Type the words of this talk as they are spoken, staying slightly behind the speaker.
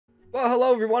Well,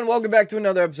 hello everyone. Welcome back to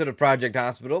another episode of Project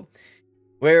Hospital,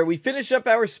 where we finish up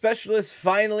our specialist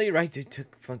finally. Right? It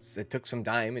took some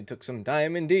time. It took some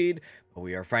time indeed, but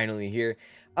we are finally here.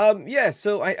 Yeah.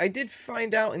 So I did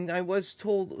find out, and I was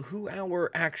told who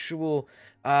our actual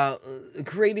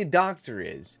created doctor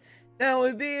is. Now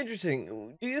it'd be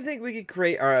interesting. Do you think we could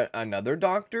create another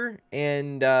doctor,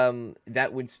 and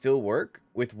that would still work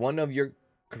with one of your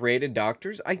created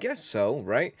doctors? I guess so,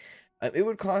 right? It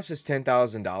would cost us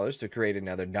 $10,000 to create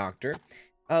another doctor,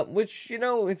 which, you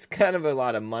know, it's kind of a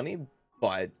lot of money,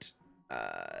 but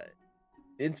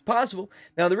it's possible.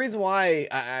 Now, the reason why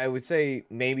I would say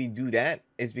maybe do that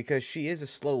is because she is a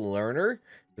slow learner.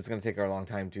 It's going to take her a long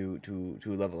time to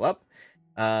level up.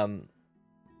 So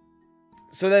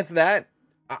that's that.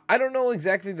 I don't know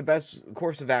exactly the best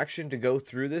course of action to go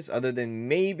through this, other than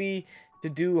maybe to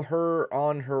do her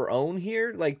on her own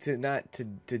here, like to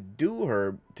do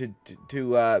her to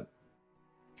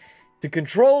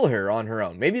control her on her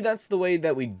own. Maybe that's the way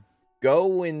that we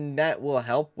go, and that will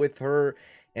help with her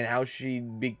and how she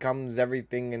becomes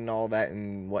everything and all that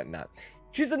and whatnot.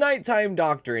 She's a nighttime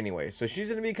doctor anyway, so she's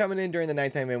gonna be coming in during the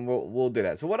nighttime, and we'll do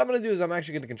that. So what I'm gonna do is I'm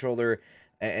actually gonna control her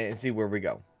and see where we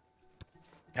go.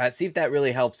 See if that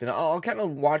really helps, and I'll kind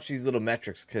of watch these little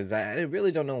metrics, because I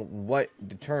really don't know what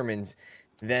determines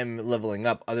them leveling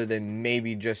up, other than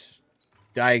maybe just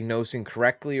diagnosing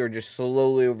correctly, or just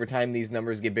slowly over time these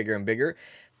numbers get bigger and bigger.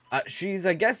 She's,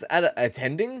 I guess, at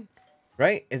attending,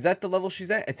 right? Is that the level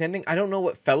she's at? Attending? I don't know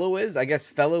what fellow is. I guess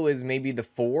fellow is maybe the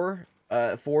four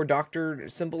doctor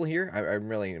symbol here. I'm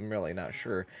really not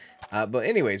sure. But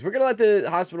anyways, we're gonna let the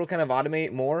hospital kind of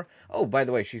automate more. Oh, by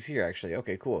the way, she's here actually.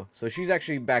 Okay, cool. So she's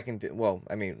actually back into, well,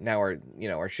 I mean, now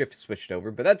our shift switched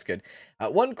over, but that's good.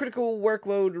 One critical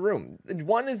workload room.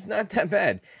 One is not that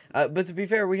bad. But to be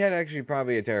fair, we had actually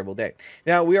probably a terrible day.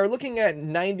 Now, we are looking at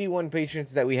 91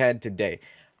 patients that we had today.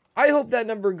 I hope that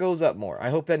number goes up more. I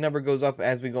hope that number goes up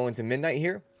as we go into midnight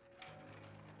here.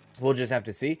 We'll just have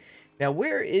to see. Now,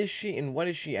 where is she and what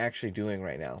is she actually doing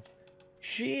right now?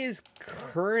 She is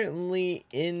currently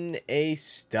in a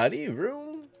study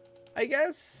room, I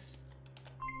guess.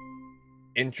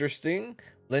 Interesting.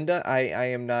 Linda, I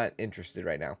am not interested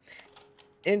right now.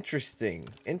 Interesting.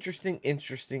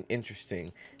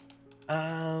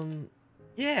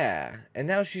 Yeah. And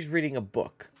now she's reading a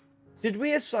book. Did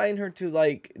we assign her to,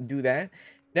 like, do that?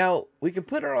 Now, we could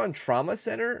put her on trauma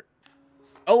center.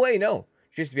 Oh, wait, no.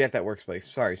 She used to be at that workspace.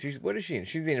 Sorry. What is she in?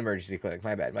 She's in an emergency clinic.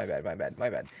 My bad.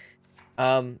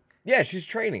 Yeah, she's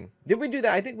training. Did we do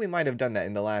that? I think we might have done that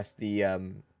in the last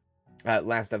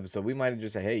episode. We might have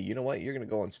just said, hey, you know what? You're going to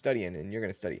go on studying, and you're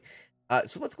going to study.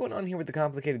 So what's going on here with the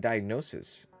complicated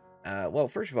diagnosis? Well,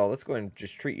 first of all, let's go ahead and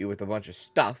just treat you with a bunch of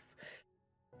stuff.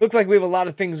 Looks like we have a lot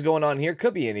of things going on here.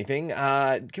 Could be anything.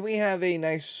 Can we have a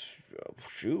nice...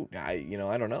 shoot, I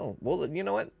don't know. Well, you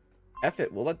know what? F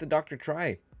it. We'll let the doctor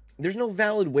try. There's no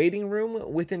valid waiting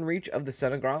room within reach of the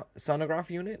sonograph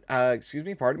unit. Excuse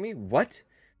me, pardon me. What?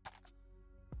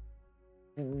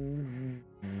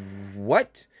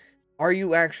 What are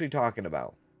you actually talking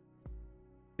about?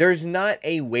 There's not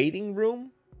a waiting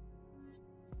room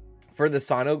for the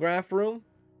sonograph room?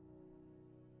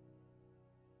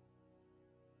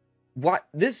 What?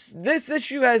 This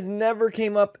issue has never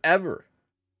came up ever.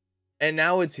 And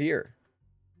now it's here.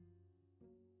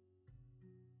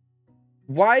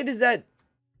 Why does that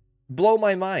blow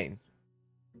my mind?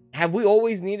 Have we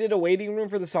always needed a waiting room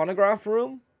for the sonograph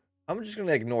room? I'm just going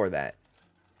to ignore that.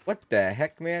 What the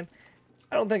heck, man?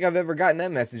 I don't think I've ever gotten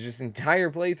that message this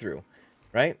entire playthrough,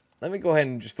 right? Let me go ahead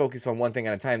and just focus on one thing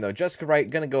at a time, though. Jessica Wright,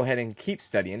 going to go ahead and keep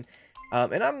studying.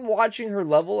 And I'm watching her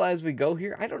level as we go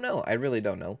here. I don't know. I really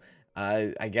don't know.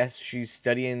 I guess she's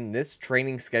studying this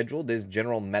training schedule, this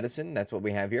general medicine. That's what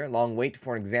we have here. Long wait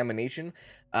for an examination.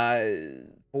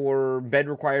 For bed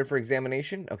required for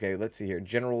examination. Okay, let's see here.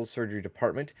 General surgery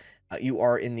department. You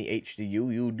are in the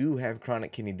HDU. You do have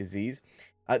chronic kidney disease.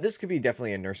 This could be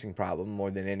definitely a nursing problem more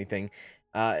than anything.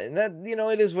 And that,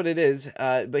 it is what it is.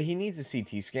 But he needs a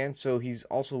CT scan, so he's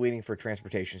also waiting for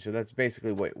transportation. So that's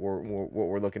basically what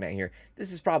we're looking at here.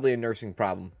 This is probably a nursing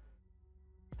problem.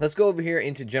 Let's go over here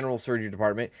into general surgery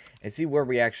department and see where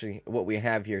what we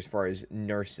have here as far as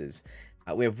nurses.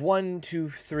 We have 1, 2,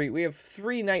 3. We have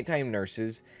 3 nighttime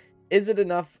nurses. Is it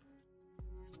enough?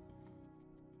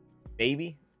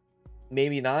 Maybe.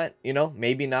 Maybe not.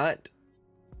 Maybe not.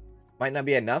 Might not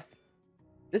be enough.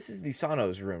 This is the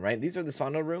sono's room, right? These are the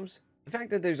sono rooms. The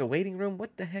fact that there's a waiting room,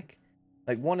 what the heck?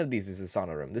 Like, one of these is the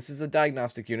sono room. This is a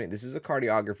diagnostic unit. This is a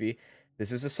cardiography.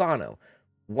 This is a sono.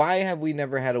 Why have we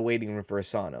never had a waiting room for a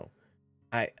sono?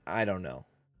 I don't know.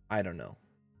 I don't know.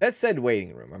 That said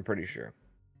waiting room, I'm pretty sure.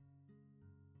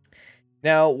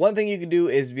 Now, one thing you could do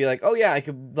is be like, oh yeah, I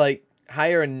could like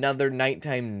hire another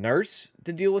nighttime nurse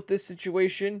to deal with this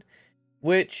situation,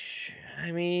 which,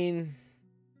 I mean,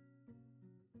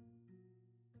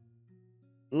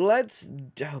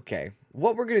 okay.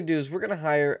 What we're going to do is we're going to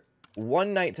hire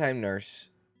one nighttime nurse,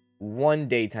 one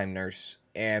daytime nurse,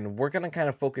 and we're going to kind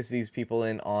of focus these people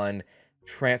in on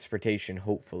transportation,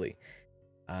 hopefully.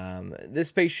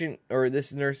 This patient or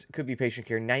this nurse could be patient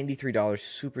care, $93,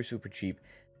 super, super cheap.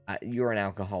 You're an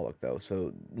alcoholic though,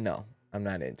 so no, I'm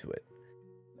not into it.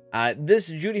 This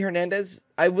Judy Hernandez,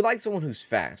 I would like someone who's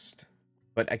fast,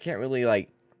 but I can't really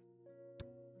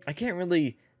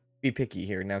be picky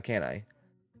here now, can I?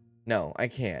 No, I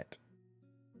can't.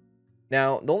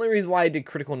 Now, the only reason why I did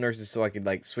critical nurse is so I could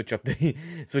like switch up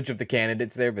the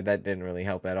candidates there, but that didn't really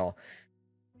help at all.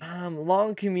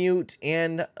 Long commute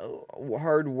and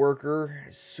hard worker.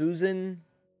 Susan,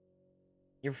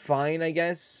 you're fine, I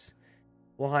guess.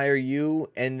 We'll hire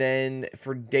you. And then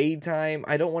for daytime,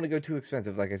 I don't want to go too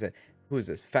expensive. Like I said, who is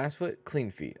this? Fast foot, clean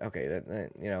feet. Okay,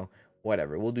 that you know,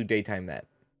 whatever. We'll do daytime that.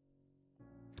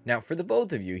 Now, for the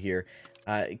both of you here,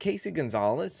 Casey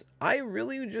Gonzalez, I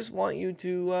really just want you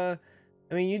to,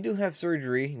 I mean, you do have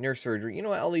surgery, nurse surgery. You know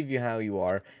what? I'll leave you how you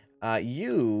are.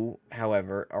 You,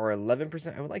 however, are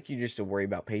 11%. I would like you just to worry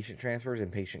about patient transfers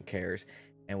and patient cares,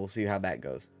 and we'll see how that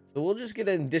goes. So we'll just get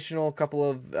an additional couple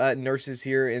of nurses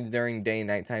here during day and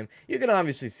nighttime. You can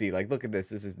obviously see, like, look at this.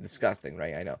 This is disgusting,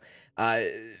 right? I know.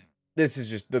 This is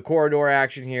just the corridor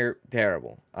action here.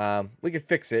 Terrible. We could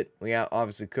fix it. We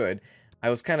obviously could. I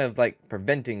was kind of, like,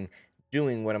 preventing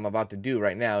doing what I'm about to do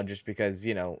right now just because,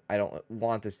 you know, I don't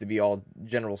want this to be all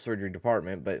general surgery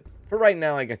department, but for right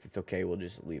now, I guess it's okay. We'll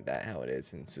just leave that how it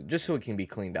is, and so just so it can be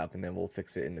cleaned up, and then we'll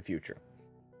fix it in the future.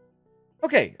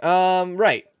 Okay,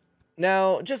 right.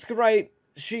 Now, Jessica Wright,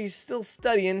 she's still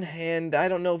studying, and I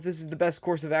don't know if this is the best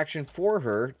course of action for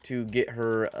her to get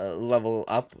her level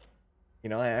up. You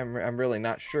know, I'm really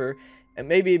not sure. And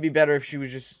maybe it'd be better if she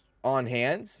was just on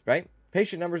hands, right?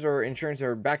 Patient numbers or insurance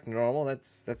are back to normal.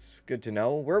 That's good to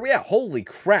know. Where are we at? Holy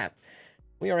crap.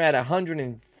 We are at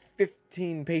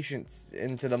 115 patients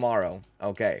into the morrow.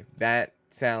 Okay, that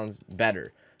sounds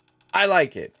better. I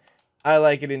like it. I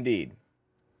like it indeed.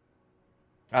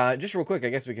 Just real quick, I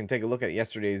guess we can take a look at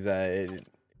yesterday's,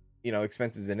 you know,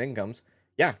 expenses and incomes.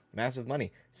 Yeah, massive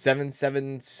money.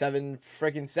 777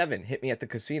 freaking 7. Hit me at the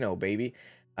casino, baby.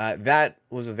 That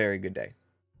was a very good day.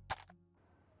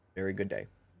 Very good day.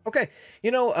 Okay,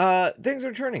 you know, things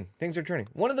are turning. Things are turning.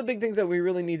 One of the big things that we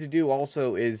really need to do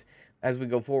also is, as we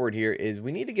go forward here, is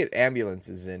we need to get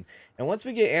ambulances in. And once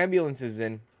we get ambulances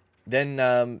in,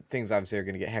 then things obviously are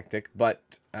going to get hectic.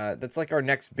 But that's like our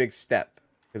next big step.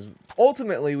 Because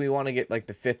ultimately, we want to get like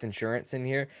the 5th insurance in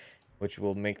here, which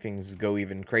will make things go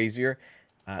even crazier.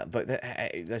 But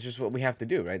that's just what we have to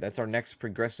do, right? That's our next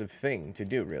progressive thing to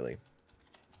do, really.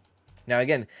 Now,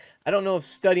 again, I don't know if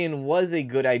studying was a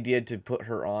good idea to put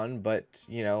her on, but,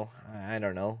 you know, I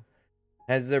don't know.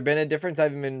 Has there been a difference? I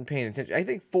haven't been paying attention. I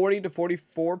think 40 to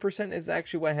 44% is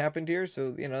actually what happened here,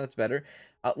 so, you know, that's better.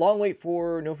 Long wait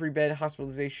for no free bed,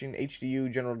 hospitalization,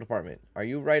 HDU, general department. Are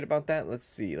you right about that? Let's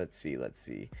see. Yeah,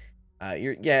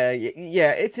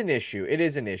 it's an issue. It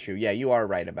is an issue. Yeah, you are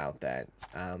right about that.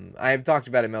 I have talked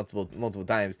about it multiple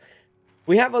times.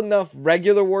 We have enough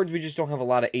regular wards, we just don't have a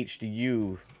lot of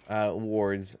HDU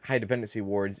wards, high dependency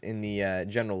wards in the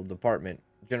general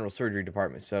surgery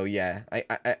department. So yeah,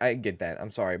 I get that.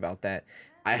 I'm sorry about that.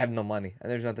 I have no money,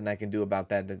 and there's nothing I can do about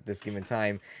that at this given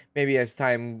time. Maybe as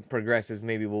time progresses,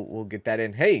 maybe we'll get that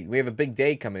in. Hey, we have a big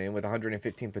day coming in with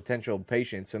 115 potential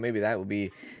patients, so maybe that will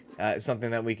be something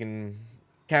that we can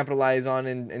capitalize on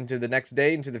into the next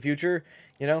day, into the future.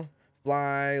 You know,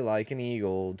 fly like an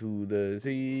eagle to the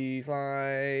sea,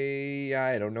 fly.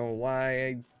 I don't know why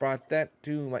I brought that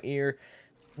to my ear.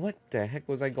 What the heck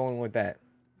was I going with that?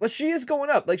 But she is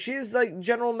going up. Like, she is like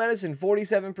general medicine,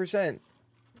 47%.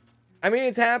 I mean,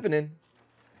 it's happening.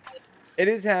 It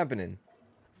is happening.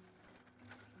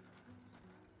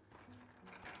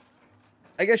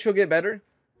 I guess she'll get better.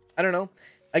 I don't know.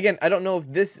 Again, I don't know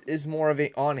if this is more of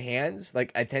a on hands,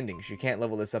 like attending. She can't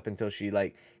level this up until she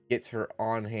like gets her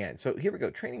on hand. So here we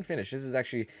go. Training finished. This is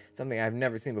actually something I've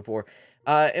never seen before.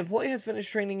 Employee has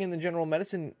finished training in the general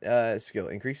medicine skill,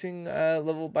 increasing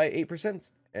level by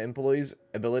 8%. Employee's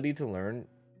ability to learn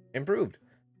improved.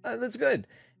 That's good.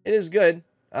 It is good.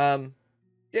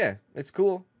 Yeah, it's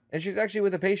cool. And she's actually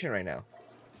with a patient right now.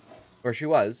 Or she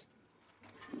was.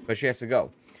 But she has to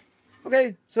go.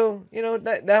 Okay, so, you know,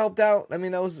 that helped out. I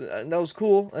mean, that was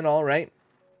cool and all, right?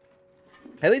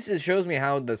 At least it shows me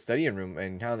how the studying room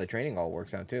and how the training all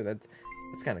works out, too. That's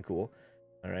kind of cool.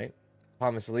 All right.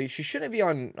 Pomicily. She shouldn't be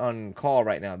on call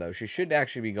right now, though. She should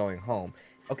actually be going home.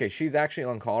 Okay, she's actually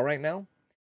on call right now.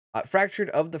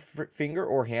 Fractured of the finger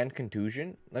or hand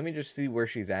contusion. Let me just see where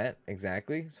she's at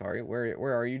exactly. Sorry,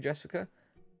 where are you, Jessica?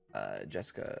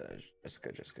 Jessica.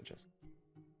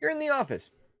 You're in the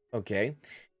office. Okay.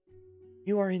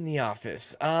 You are in the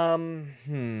office.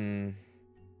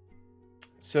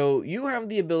 So you have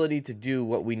the ability to do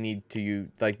what we need to you,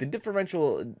 like the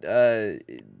differential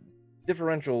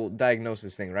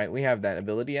diagnosis thing, right? We have that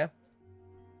ability, yeah?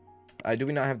 Do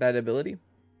we not have that ability?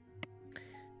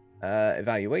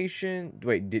 Evaluation.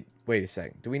 Wait a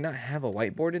second. Do we not have a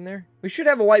whiteboard in there? We should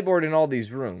have a whiteboard in all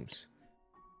these rooms.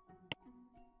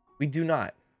 We do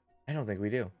not. I don't think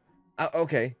we do.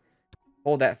 Okay.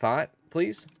 Hold that thought,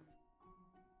 please.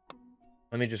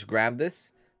 Let me just grab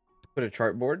this. Put a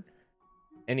chartboard.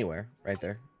 Anywhere. Right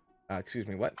there. Excuse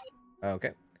me, what?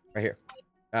 Okay. Right here.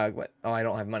 What? Oh, I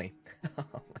don't have money. Oh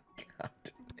my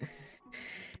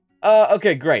god.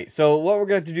 Okay, great. So what we're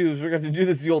going to do is we're going to do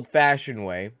this the old-fashioned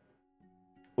way.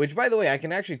 Which, by the way, I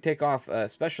can actually take off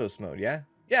specialist mode, yeah?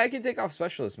 Yeah, I can take off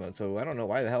specialist mode, so I don't know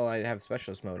why the hell I have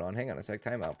specialist mode on. Hang on a sec,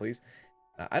 timeout, please.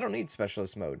 I don't need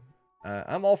specialist mode.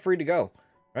 I'm all free to go,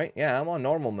 right? Yeah, I'm on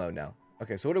normal mode now.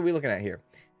 Okay, so what are we looking at here?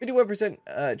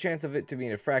 51% chance of it to be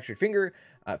in a fractured finger,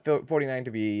 49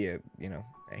 to be, you know,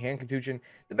 a hand contusion.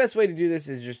 The best way to do this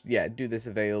is just, yeah, do this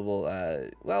available.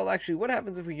 Well, actually, what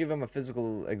happens if we give him a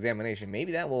physical examination?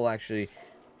 Maybe that will actually,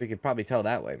 we could probably tell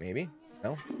that way, maybe?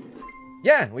 No?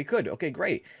 Yeah, we could. Okay,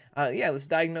 great. Yeah, let's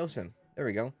diagnose him. There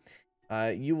we go.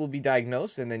 You will be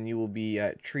diagnosed, and then you will be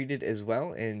treated as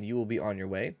well, and you will be on your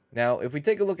way. Now, if we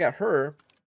take a look at her,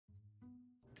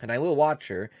 and I will watch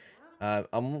her,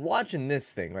 I'm watching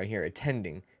this thing right here,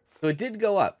 attending. So it did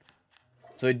go up.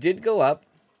 So it did go up.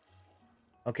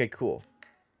 Okay, cool.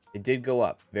 It did go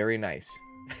up. Very nice.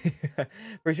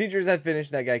 Procedures have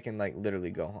finished. That guy can, like,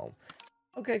 literally go home.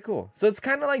 Okay, cool. So it's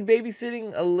kind of like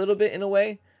babysitting a little bit in a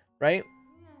way, right?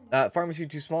 Pharmacy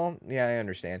too small? Yeah, I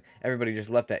understand. Everybody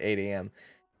just left at 8 a.m.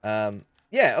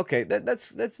 Yeah, okay,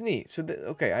 that's neat. So,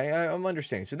 okay, I'm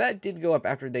understanding. So that did go up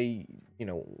after they, you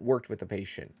know, worked with the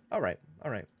patient. All right.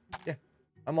 Yeah,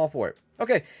 I'm all for it.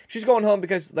 Okay, she's going home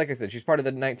because, like I said, she's part of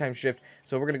the nighttime shift.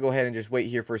 So we're going to go ahead and just wait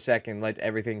here for a second, let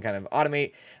everything kind of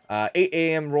automate. 8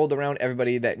 a.m. rolled around.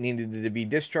 Everybody that needed to be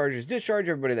discharged is discharged.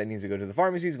 Everybody that needs to go to the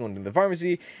pharmacy is going to the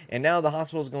pharmacy. And now the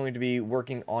hospital is going to be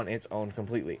working on its own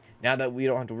completely. Now that we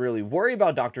don't have to really worry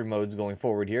about doctor modes going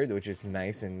forward here, which is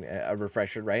nice and a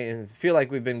refresher, right? And I feel like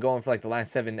we've been going for like the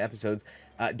last 7 episodes,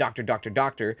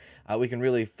 doctor. We can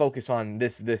really focus on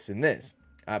this, and this.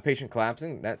 Patient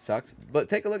collapsing, that sucks. But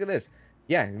take a look at this.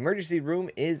 Yeah, the emergency room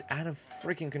is out of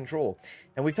freaking control.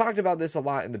 And we talked about this a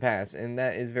lot in the past, and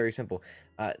that is very simple.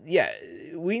 Yeah,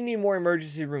 we need more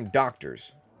emergency room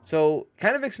doctors. So,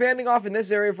 kind of expanding off in this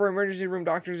area for emergency room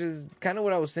doctors is kind of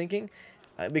what I was thinking.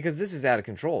 Because this is out of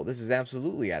control. This is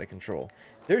absolutely out of control.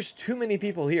 There's too many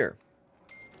people here.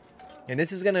 And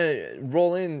this is going to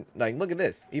roll in, like, look at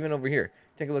this. Even over here.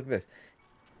 Take a look at this.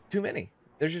 Too many.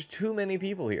 There's just too many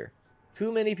people here.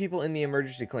 Too many people in the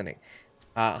emergency clinic.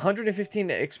 115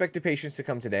 expected patients to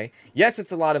come today. Yes,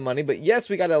 it's a lot of money, but yes,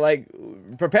 we gotta, like,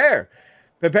 prepare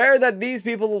that these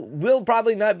people will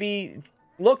probably not be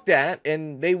looked at,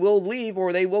 and they will leave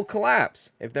or they will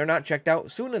collapse if they're not checked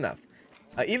out soon enough.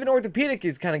 Even orthopedic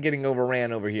is kind of getting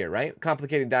overran over here, right?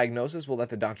 Complicated diagnosis. We'll let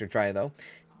the doctor try, though.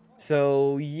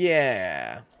 So,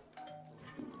 yeah.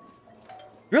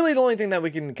 Really, the only thing that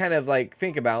we can kind of, like,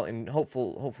 think about and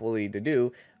hopefully to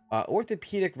do,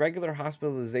 orthopedic regular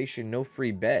hospitalization, no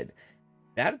free bed.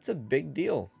 That's a big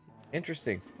deal.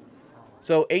 Interesting.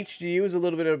 So HDU is a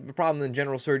little bit of a problem in the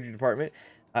general surgery department.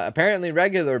 Apparently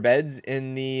regular beds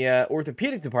in the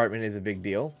orthopedic department is a big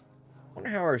deal. I wonder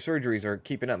how our surgeries are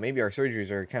keeping up. Maybe our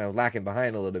surgeries are kind of lacking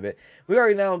behind a little bit. We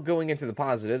are now going into the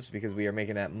positives because we are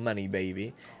making that money,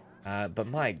 baby. But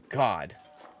my God,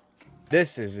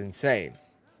 this is insane.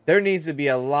 There needs to be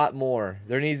a lot more.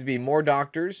 There needs to be more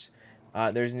doctors.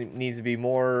 There needs to be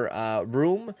more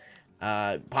room,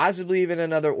 possibly even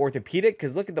another orthopedic.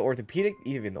 Because look at the orthopedic.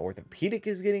 Even the orthopedic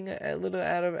is getting a little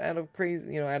out of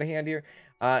crazy, you know, out of hand here.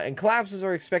 And collapses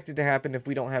are expected to happen if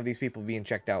we don't have these people being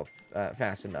checked out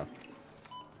fast enough.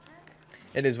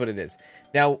 It is what it is.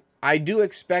 Now, I do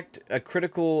expect a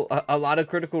lot of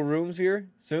critical rooms here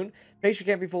soon. Patient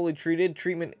can't be fully treated.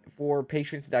 Treatment for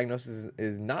patient's diagnosis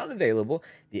is not available.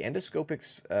 The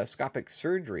endoscopic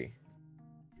surgery.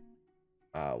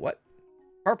 What?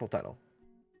 Carpal tunnel.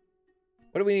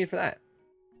 What do we need for that?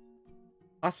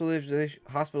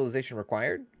 Hospitalization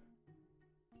required?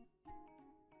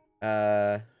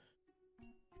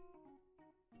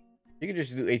 You can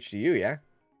just do HDU, yeah.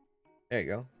 There you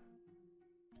go.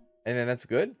 And then that's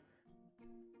good.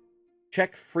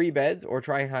 Check free beds or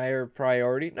try higher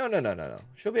priority. No.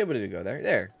 She'll be able to go there.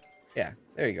 There. Yeah,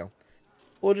 there you go.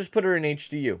 We'll just put her in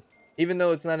HDU. Even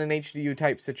though it's not an HDU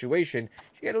type situation,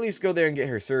 she can at least go there and get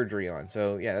her surgery on.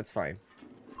 So, yeah, that's fine.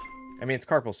 I mean, it's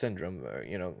carpal syndrome,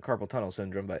 you know, carpal tunnel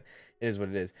syndrome, but it is what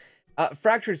it is.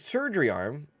 Fractured surgery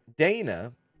arm,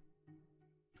 Dana.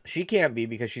 She can't be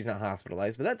because she's not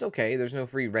hospitalized, but that's okay. There's no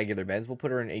free regular beds. We'll put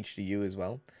her in HDU as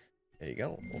well. There you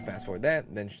go. We'll fast forward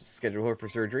that, then schedule her for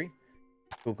surgery.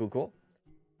 Cool.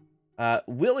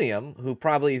 William, who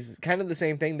probably is kind of the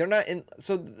same thing. They're not in.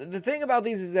 So the thing about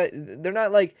these is that they're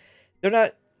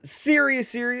not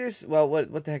serious. Well,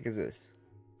 what the heck is this?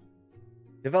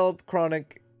 Develop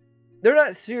chronic. They're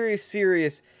not serious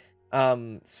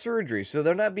surgery, so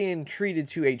they're not being treated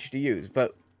to HDUs,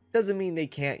 but doesn't mean they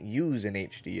can't use an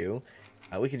HDU.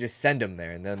 We can just send them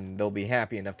there, and then they'll be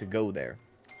happy enough to go there.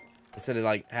 Instead of,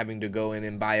 like, having to go in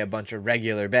and buy a bunch of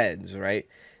regular beds, right?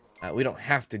 We don't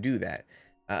have to do that.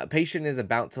 Patient is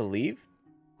about to leave.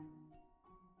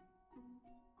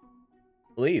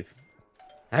 Leave.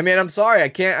 I mean, I'm sorry. I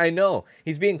can't. I know.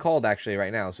 He's being called, actually,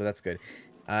 right now, so that's good.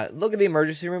 Look at the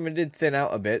emergency room. It did thin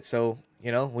out a bit, so,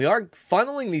 you know, we are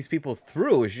funneling these people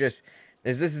through. It's just...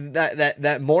 This is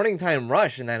that morning time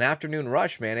rush and that afternoon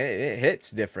rush, man. It hits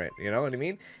different. You know what I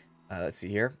mean? Let's see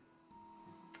here.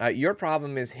 Your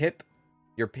problem is hip.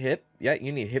 Your hip. Yeah,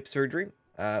 you need hip surgery.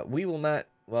 We will not.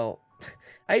 Well,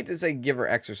 I hate to say give her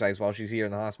exercise while she's here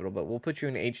in the hospital, but we'll put you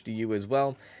in HDU as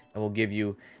well, and we'll give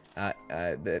you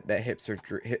that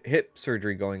hip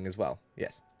surgery going as well.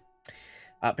 Yes.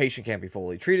 Patient can't be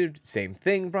fully treated. Same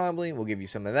thing, probably. We'll give you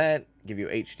some of that, give you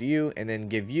HDU, and then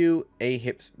give you a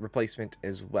hip replacement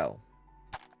as well.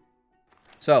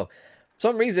 So, for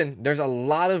some reason, there's a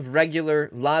lot of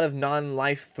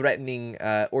non-life-threatening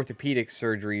orthopedic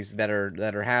surgeries that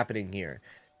are happening here.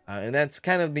 And that's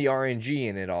kind of the RNG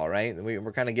in it all, right?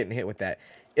 We're kind of getting hit with that.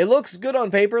 It looks good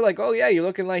on paper, like, oh yeah, you're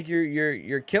looking like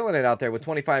you're killing it out there with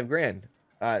 25 grand.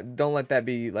 Don't let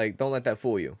that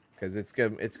fool you. Because it's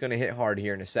gonna hit hard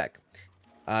here in a sec.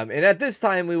 And at this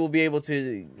time, we will be able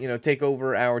to, you know, take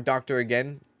over our doctor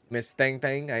again, Miss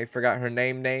Thang. I forgot her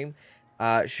name.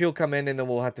 She'll come in, and then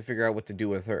we'll have to figure out what to do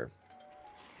with her.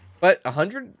 But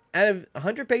 100 out of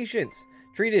 100 patients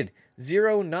treated,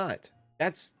 0 not.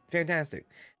 That's fantastic.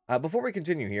 Before we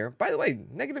continue here, by the way,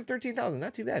 negative 13,000,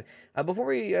 not too bad. Before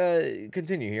we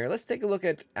continue here, let's take a look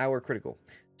at our critical.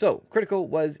 So, critical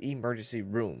was emergency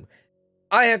room.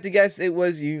 I have to guess it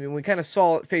was you, and we kind of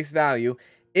saw at face value.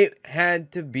 It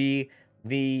had to be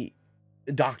the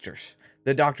doctors.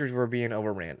 The doctors were being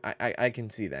overran. I can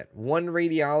see that. One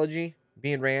radiology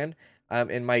being ran,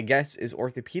 and my guess is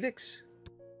orthopedics.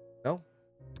 No,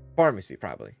 pharmacy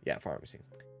probably. Yeah, pharmacy.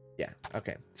 Yeah.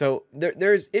 Okay. So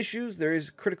there's issues. There is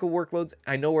critical workloads.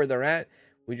 I know where they're at.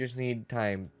 We just need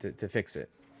time to fix it.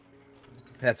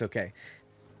 That's okay.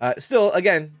 Still,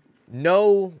 again,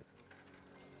 no.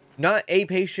 Not a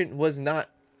patient was not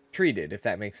treated, if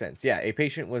that makes sense. Yeah, a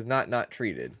patient was not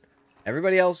treated.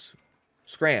 Everybody else,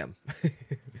 scram.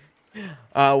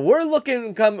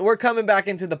 We're coming back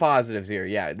into the positives here.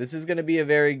 Yeah, this is going to be a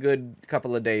very good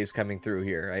couple of days coming through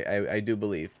here. I do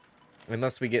believe.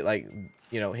 Unless we get, like,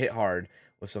 you know, hit hard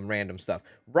with some random stuff.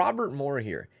 Robert Moore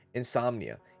here.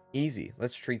 Insomnia. Easy.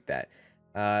 Let's treat that.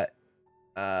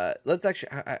 Let's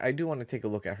actually... I do want to take a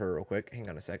look at her real quick. Hang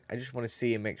on a sec. I just want to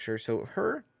see and make sure. So,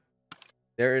 her...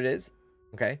 There it is.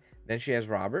 Okay. Then she has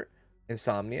Robert.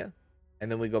 Insomnia.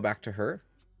 And then we go back to her.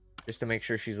 Just to make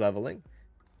sure she's leveling.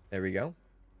 There we go.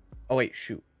 Oh, wait.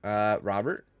 Shoot.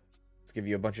 Robert. Let's give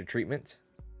you a bunch of treatment.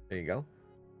 There you go.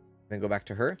 Then go back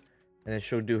to her. And then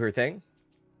she'll do her thing.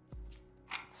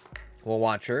 We'll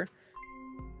watch her.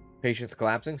 Patient's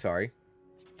collapsing. Sorry.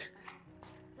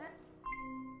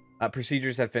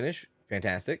 Procedures have finished.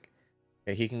 Fantastic.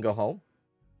 Okay, he can go home.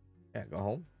 Yeah, go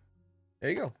home. There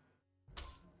you go.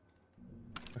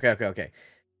 Okay.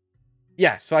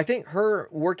 Yeah, so I think her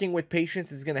working with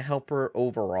patients is going to help her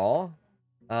overall.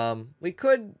 We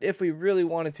could, if we really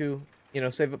wanted to, you know,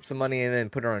 save up some money and then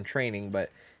put her on training,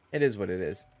 but it is what it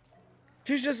is.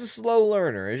 She's just a slow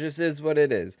learner. It just is what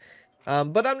it is.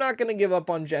 But I'm not going to give up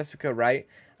on Jessica, right?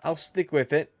 I'll stick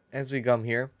with it as we come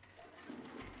here.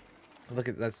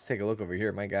 Let's take a look over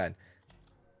here. My God.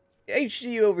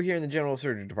 HDU over here in the general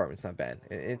surgery department's not bad.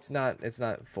 It's not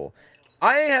full.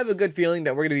 I have a good feeling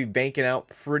that we're going to be banking out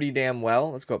pretty damn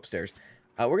well. Let's go upstairs.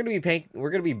 We're going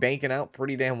to be banking out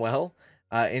pretty damn well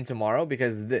in tomorrow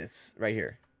because this right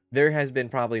here. There has been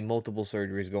probably multiple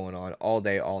surgeries going on all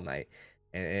day, all night.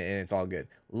 and it's all good.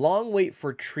 Long wait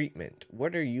for treatment.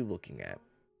 What are you looking at?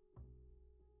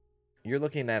 You're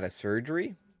looking at a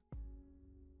surgery?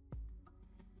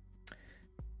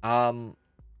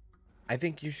 I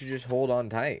think you should just hold on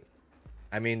tight.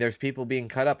 I mean, there's people being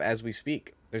cut up as we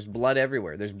speak. There's blood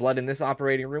everywhere. There's blood in this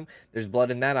operating room. There's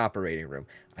blood in that operating room.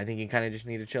 I think you kind of just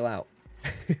need to chill out.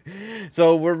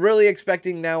 So we're really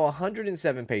expecting now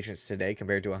 107 patients today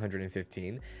compared to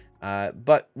 115.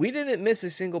 But we didn't miss a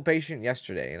single patient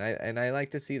yesterday, and I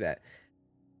like to see that.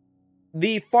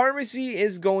 The pharmacy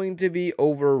is going to be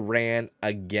overran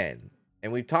again.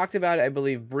 And we talked about it, I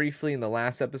believe, briefly in the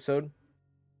last episode.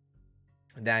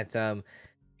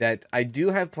 That I do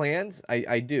have plans.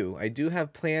 I do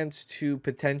have plans to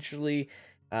potentially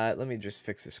let me just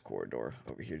fix this corridor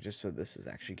over here just so this is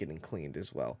actually getting cleaned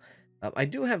as well. I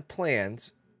do have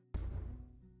plans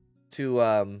to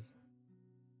hang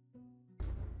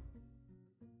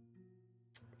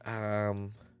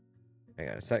on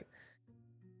a sec.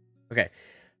 Okay.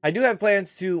 I do have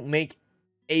plans to make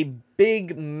a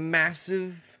big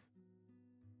massive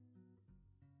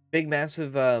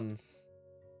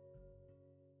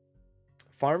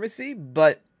pharmacy,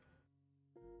 but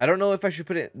I don't know if I should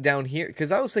put it down here,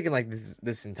 because I was thinking like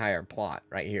this entire plot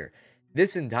right here,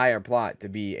 this entire plot to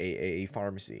be a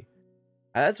pharmacy.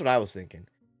 That's what I was thinking.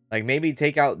 Like maybe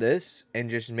take out this and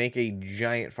just make a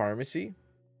giant pharmacy.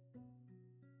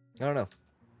 I don't know.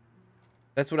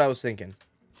 That's what I was thinking.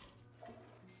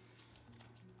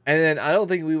 And then I don't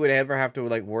think we would ever have to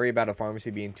like worry about a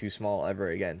pharmacy being too small ever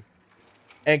again.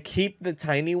 And keep the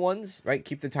tiny ones, right?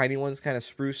 Keep the tiny ones kind of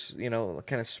spruce, you know,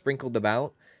 kind of sprinkled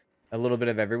about a little bit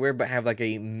of everywhere, but have like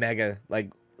a mega,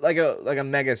 like a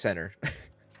mega center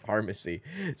pharmacy,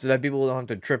 so that people don't have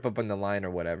to trip up on the line or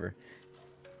whatever.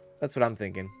 That's what I'm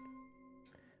thinking.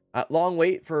 Long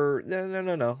wait for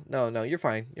no. You're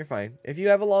fine. You're fine. If you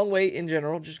have a long wait in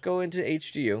general, just go into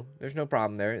HDU. There's no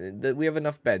problem there. We have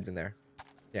enough beds in there.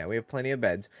 Yeah, we have plenty of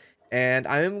beds. And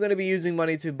I am going to be using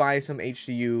money to buy some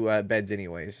HDU beds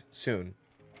anyways, soon.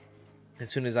 As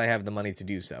soon as I have the money to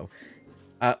do so.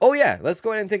 Oh yeah, let's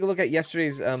go ahead and take a look at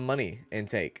yesterday's money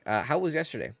intake. How was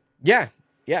yesterday? Yeah.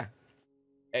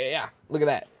 Look at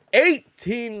that.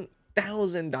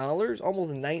 $18,000,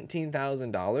 almost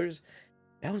 $19,000.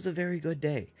 That was a very good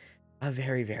day. A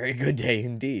very, very good day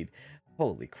indeed.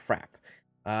 Holy crap.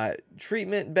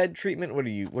 Treatment, bed treatment. What are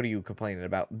you complaining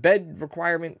about? Bed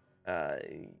requirement.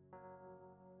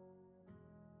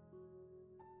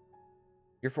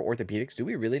 You're for orthopedics. Do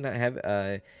we really not have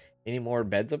any more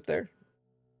beds up there?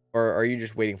 Or are you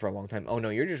just waiting for a long time? Oh, no,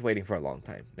 you're just waiting for a long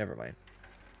time. Never mind.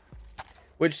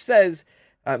 Which says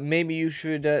maybe you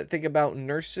should think about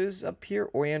nurses up here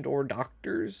or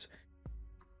doctors.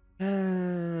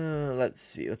 Let's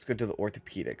see. Let's go to the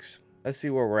orthopedics. Let's see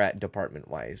where we're at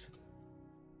department-wise.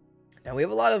 Now, we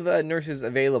have a lot of nurses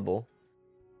available.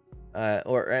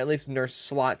 Or at least nurse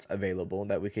slots available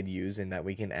that we could use and that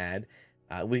we can add.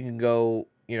 We can go,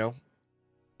 you know,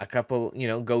 a couple, you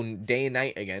know, go day and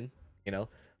night again, you know,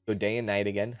 go day and night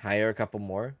again, hire a couple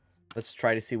more. Let's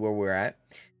try to see where we're at.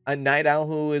 A night owl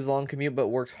who is long commute but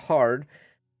works hard.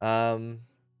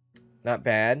 Not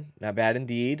bad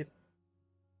indeed.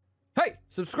 Hey,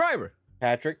 subscriber.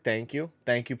 Patrick, thank you.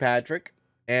 Thank you, Patrick.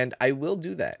 And I will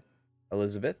do that.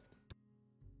 Elizabeth,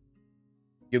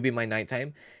 you'll be my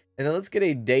nighttime. And then let's get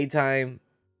a daytime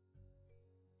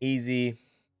easy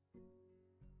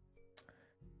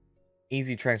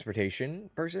transportation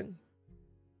person.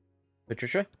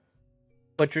 Patricia,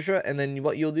 and then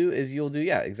what you'll do is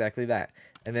yeah, exactly that.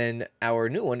 And then our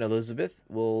new one, Elizabeth,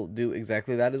 will do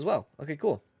exactly that as well. Okay,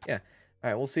 cool. Yeah. All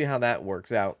right, we'll see how that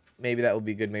works out. Maybe that will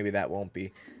be good, maybe that won't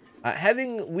be.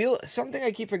 Something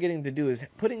I keep forgetting to do is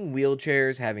putting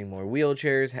wheelchairs, having more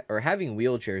wheelchairs, or having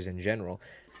wheelchairs in general.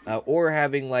 Or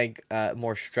having like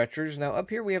more stretchers. Now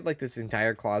up here we have like this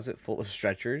entire closet full of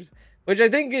stretchers, which I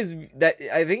think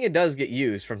it does get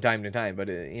used from time to time, but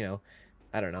you know,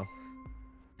 I don't know.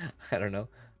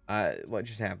 What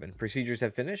just happened? Procedures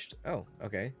have finished. Oh,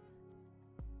 okay.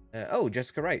 Oh,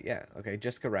 Jessica Wright. Yeah. Okay,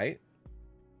 Jessica Wright.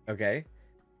 Okay.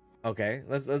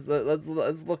 Let's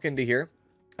look into here.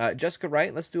 Jessica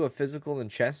Wright. Let's do a physical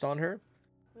and chest on her.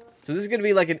 So this is gonna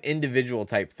be like an individual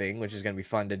type thing, which is gonna be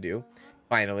fun to do.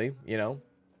 Finally, you know,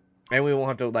 and we won't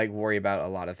have to like worry about a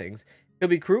lot of things. It could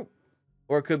be croup,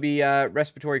 or it could be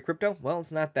respiratory crypto. Well,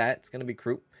 it's not that. It's gonna be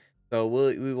croup, so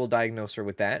we will diagnose her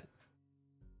with that.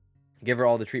 Give her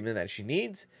all the treatment that she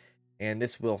needs, and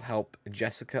this will help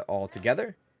Jessica all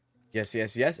together. Yes,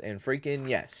 and freaking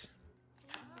yes.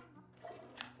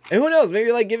 And who knows?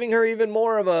 Maybe like giving her even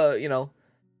more of a, you know,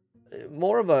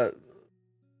 more of a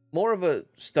more of a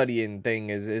studying thing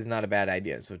is not a bad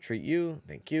idea. So treat you,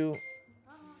 thank you.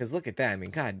 Because look at that. I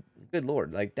mean, God, good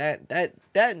Lord. Like that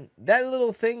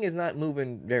little thing is not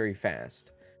moving very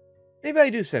fast. Maybe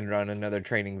I do send her on another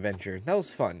training venture. That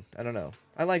was fun. I don't know.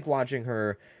 I like watching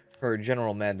her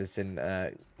general medicine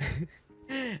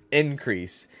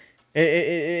increase.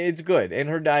 It's good. And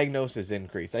her diagnosis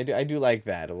increase. I do like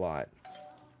that a lot.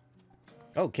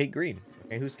 Oh, Kate Green.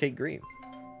 Okay, who's Kate Green?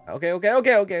 Okay.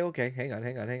 Hang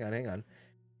on.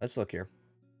 Let's look here.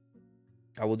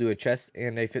 I will do a chest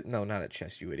and a fit. No, not a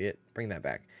chest, you idiot. Bring that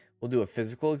back. We'll do a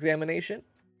physical examination.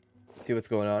 See what's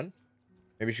going on.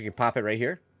 Maybe she can pop it right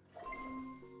here.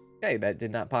 Okay, that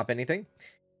did not pop anything.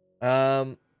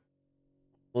 We'll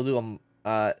do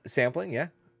a sampling. Yeah,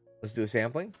 let's do a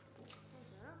sampling.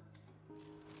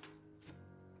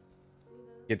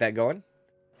 Get that going.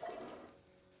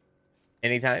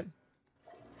 Anytime.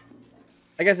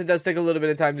 I guess it does take a little bit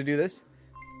of time to do this.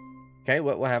 Okay,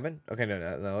 what happened? Okay,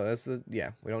 no, that's the,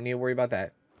 yeah, we don't need to worry about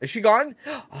that. Is she gone?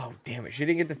 Oh, damn it, she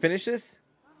didn't get to finish this?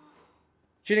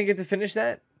 She didn't get to finish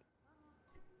that?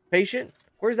 Patient?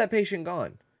 Where's that patient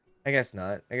gone? I guess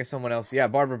not. I guess someone else. Yeah,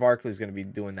 Barbara Barkley's going to be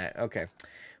doing that. Okay.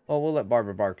 Well, we'll let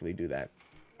Barbara Barkley do that.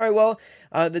 All right, well,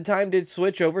 the time did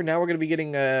switch over. Now we're going to be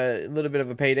getting a little bit of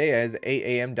a payday as 8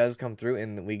 a.m. does come through,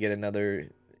 and we get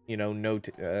another, you know,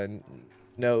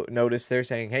 notice there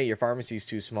saying, hey, your pharmacy's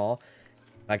too small.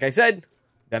 Like I said,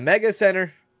 the Mega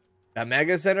Center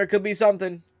could be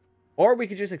something. Or we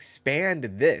could just expand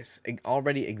this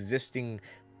already existing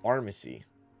pharmacy.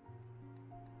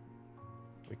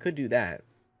 We could do that.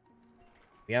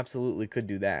 We absolutely could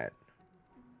do that.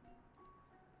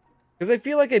 Because I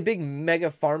feel like a big mega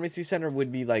pharmacy center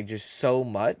would be like just so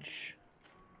much.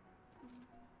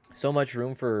 So much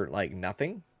room for like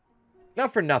nothing.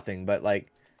 Not for nothing, but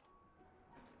like,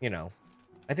 you know.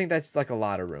 I think that's like a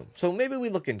lot of room. So maybe we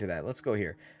look into that. Let's go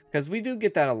here. Because we do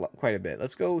get that quite a bit.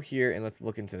 Let's go here and let's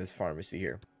look into this pharmacy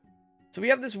here. So we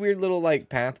have this weird little like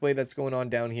pathway that's going on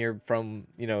down here from,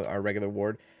 you know, our regular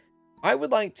ward. I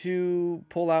would like to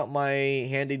pull out my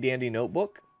handy dandy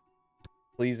notebook.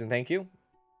 Please and thank you.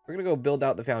 We're going to go build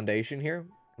out the foundation here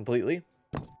completely.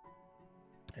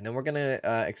 And then we're going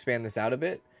to expand this out a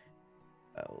bit.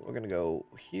 We're going to go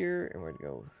here and we're going to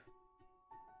go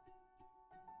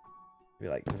be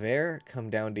like there,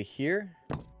 come down to here.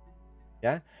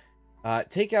 Yeah.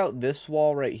 Take out this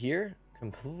wall right here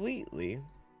completely.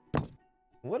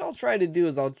 What I'll try to do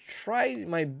is I'll try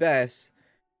my best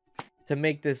to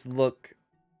make this look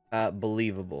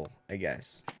believable, I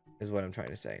guess, is what I'm trying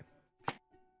to say.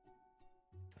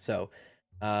 So,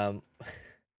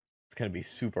 it's going to be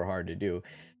super hard to do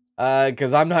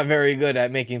because I'm not very good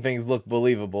at making things look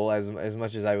believable as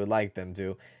much as I would like them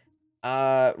to.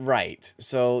 Right.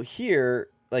 So here,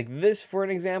 like this, for an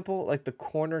example, like the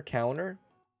corner counter.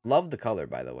 Love the color,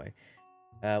 by the way.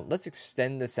 Let's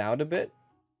extend this out a bit.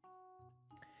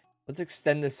 Let's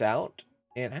extend this out.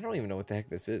 And I don't even know what the heck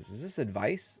this is. Is this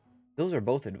advice? Those are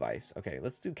both advice. Okay,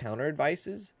 let's do counter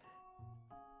advices.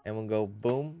 And we'll go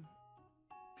boom,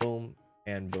 boom,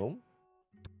 and boom.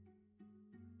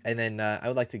 And then I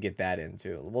would like to get that in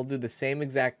too. We'll do the same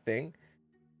exact thing.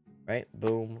 Right?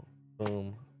 Boom,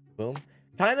 boom, boom.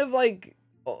 Kind of like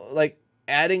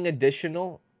adding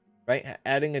additional, right?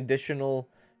 Adding additional,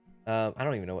 I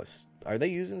don't even know what, are they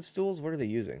using stools? What are they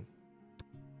using?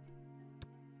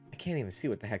 I can't even see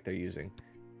what the heck they're using.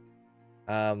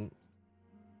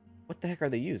 What the heck are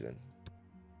they using?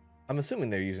 I'm assuming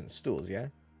they're using stools, yeah?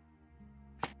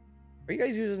 Are you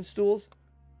guys using stools?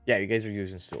 Yeah, you guys are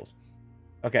using stools.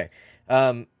 Okay.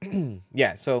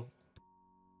 Yeah, so,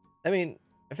 I mean,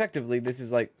 effectively, this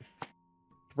is like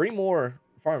 3 more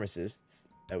pharmacists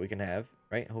that we can have,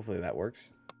 right? Hopefully that works.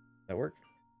 Does that work?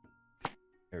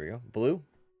 There we go. Blue?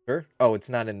 Sure. Oh, it's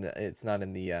not in the, I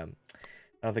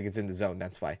don't think it's in the zone.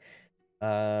 That's why.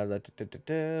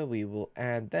 We will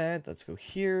add that. Let's go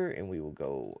here and we will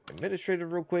go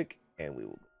administrative real quick and we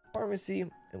will go pharmacy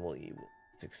and we'll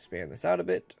expand this out a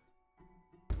bit.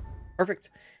 Perfect.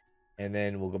 And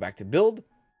then we'll go back to build.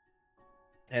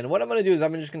 And what I'm going to do is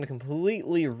I'm just going to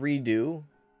completely redo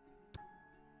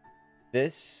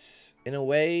this in a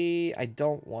way. I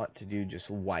don't want to do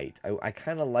just white. I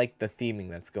kind of like the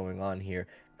theming that's going on here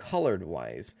colored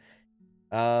wise.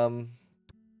 No.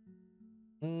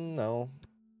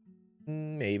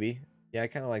 Maybe. Yeah, I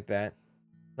kind of like that.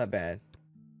 Not bad.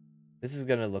 This is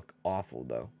going to look awful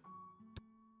though.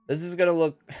 This is going to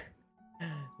look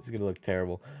this is going to look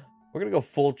terrible. We're going to go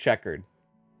full checkered.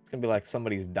 It's going to be like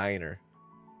somebody's diner.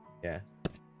 Yeah.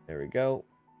 There we go.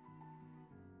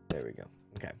 There we go.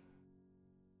 Okay.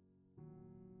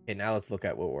 Okay, now let's look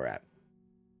at what we're at.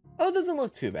 Oh, it doesn't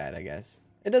look too bad, I guess.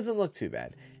 It doesn't look too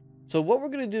bad. So what we're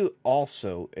going to do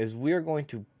also is we are going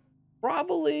to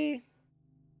probably...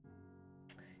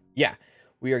 Yeah,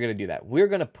 we are going to do that. We're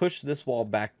going to push this wall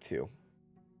back too.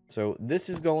 So this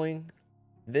is going,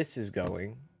 and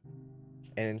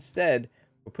instead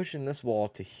we're pushing this wall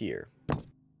to here.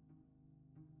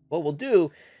 What we'll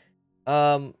do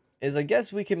is I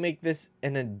guess we can make this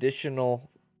an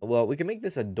additional, well, we can make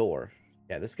this a door.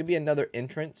 Yeah, this could be another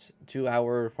entrance to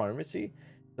our pharmacy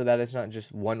so that it's not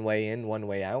just one way in, one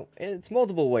way out. It's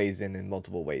multiple ways in and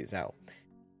multiple ways out.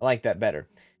 I like that better.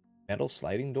 Metal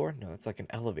sliding door? No, it's like an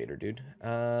elevator, dude.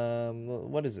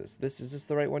 What is this? Is this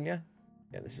the right one? Yeah?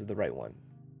 Yeah, this is the right one.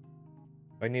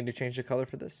 Do I need to change the color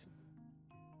for this?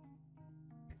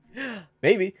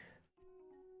 Maybe.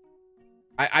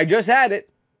 I just had it.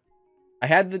 I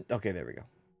had the... Okay, there we go.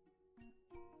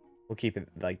 We'll keep it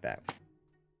like that.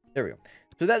 There we go.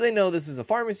 So that they know this is a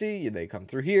pharmacy. They come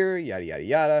through here. Yada, yada,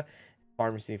 yada.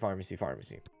 Pharmacy, pharmacy,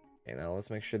 pharmacy. Okay, now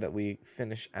let's make sure that we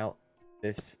finish out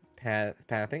this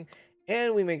pathing.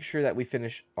 And we make sure that we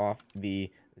finish off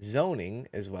the zoning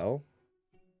as well.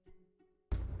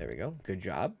 There we go. Good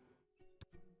job.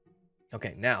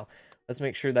 Okay, now let's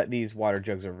make sure that these water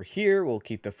jugs over here, we'll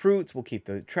keep the fruits, we'll keep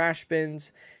the trash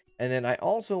bins. And then I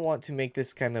also want to make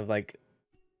this kind of like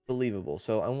believable.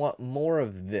 So I want more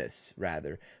of this,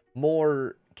 rather.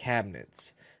 More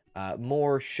cabinets.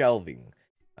 More shelving.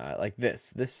 Like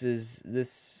this.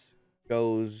 This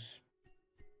goes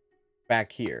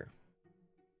back here.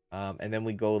 And then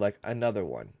we go like another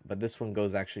one. But this one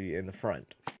goes actually in the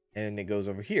front. And it goes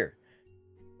over here.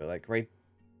 So like right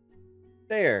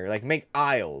there, like make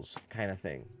aisles kind of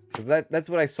thing, because that's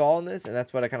what I saw in this, and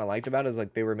that's what I kind of liked about it, is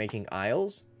like they were making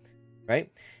aisles, right?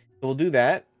 So we'll do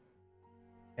that,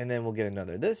 and then we'll get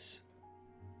another this,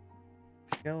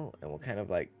 you know, and we'll kind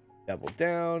of like double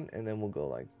down, and then we'll go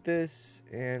like this,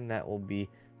 and that will be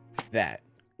that.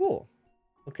 Cool.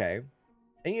 Okay.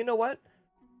 And you know what,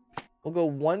 we'll go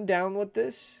one down with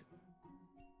this,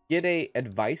 get a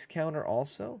advice counter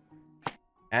also,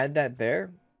 add that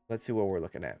there. Let's see what we're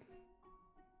looking at.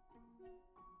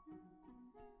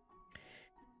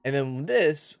 And then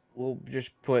this, we'll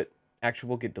just put, actually,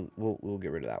 we'll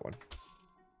get rid of that one.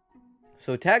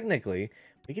 So technically,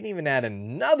 we can even add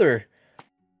another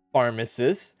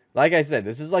pharmacist. Like I said,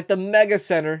 this is like the mega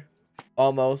center,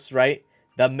 almost, right?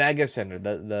 The mega center,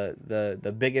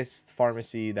 the biggest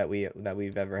pharmacy that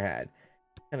we've ever had.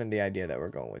 Kind of the idea that we're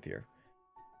going with here.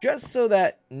 Just so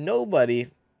that nobody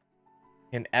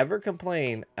can ever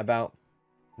complain about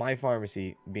my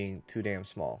pharmacy being too damn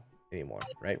small anymore,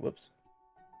 right? Whoops.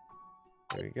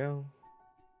 There we go.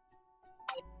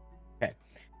 Okay.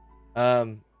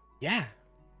 Yeah.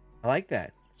 I like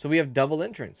that. So we have double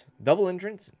entrance, double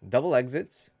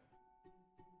exits.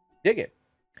 Dig it.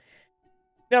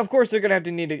 Now, of course, they're going to have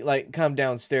to need to, like, come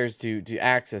downstairs to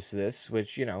access this,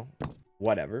 which, you know,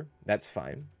 whatever. That's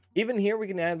fine. Even here, we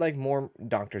can add, like, more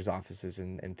doctor's offices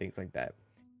and things like that.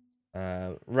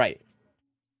 Right.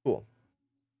 Cool.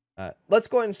 Let's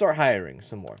go ahead and start hiring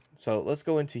some more. So let's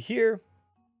go into here.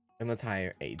 And let's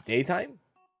hire a daytime.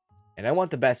 And I want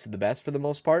the best of the best for the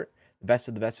most part. The best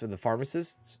of the best for the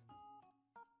pharmacists.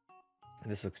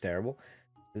 This looks terrible.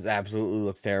 This absolutely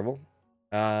looks terrible.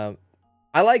 I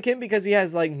like him because he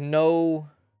has like no...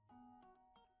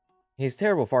 He has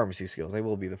terrible pharmacy skills. I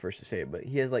will be the first to say it. But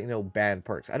he has like no bad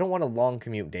perks. I don't want a long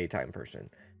commute daytime person.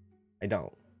 I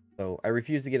don't. So I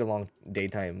refuse to get a long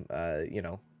daytime, you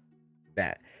know,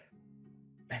 that.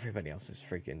 Everybody else is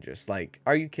freaking just like,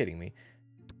 are you kidding me?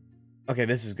 Okay,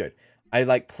 this is good. I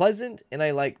like pleasant and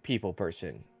I like people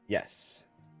person. Yes.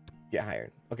 Get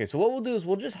hired. Okay, so what we'll do is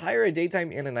we'll just hire a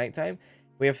daytime and a nighttime.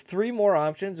 We have 3 more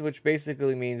options, which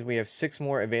basically means we have 6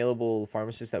 more available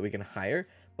pharmacists that we can hire.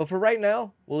 But for right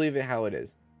now, we'll leave it how it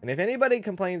is. And if anybody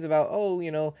complains about, oh,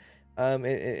 you know,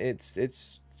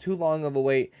 it's too long of a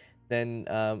wait, then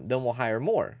we'll hire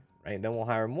more, right? Then we'll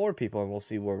hire more people and we'll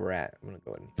see where we're at. I'm going to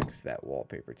go ahead and fix that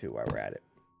wallpaper too while we're at it.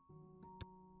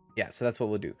 Yeah, so that's what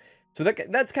we'll do. So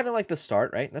that's kind of like the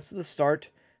start, right? That's the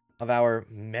start of our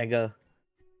mega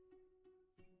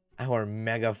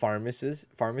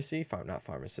pharmacy. Not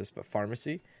pharmacist, but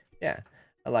pharmacy. Yeah,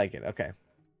 I like it. Okay,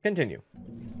 continue.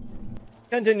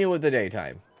 Continue with the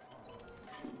daytime.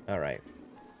 All right.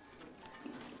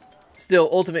 Still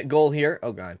ultimate goal here.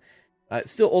 Oh, God.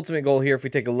 Still ultimate goal here if we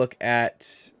take a look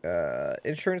at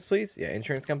insurance, please. Yeah,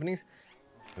 insurance companies.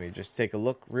 Let me just take a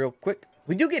look real quick.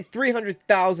 We do get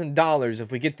 $300,000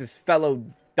 if we get this fellow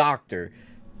doctor,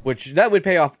 which that would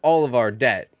pay off all of our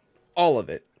debt. All of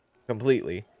it.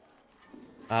 Completely.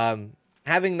 How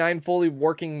having 9 fully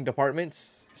working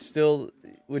departments still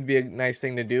would be a nice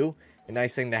thing to do, a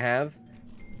nice thing to have.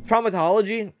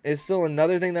 Traumatology is still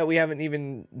another thing that we haven't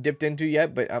even dipped into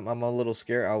yet, but I'm a little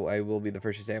scared. I will be the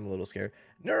first to say I'm a little scared.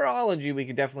 Neurology, we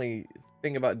could definitely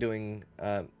think about doing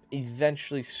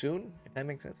eventually soon, if that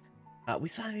makes sense. We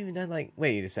still haven't even done, like,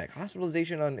 wait a sec.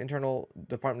 Hospitalization on internal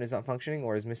department is not functioning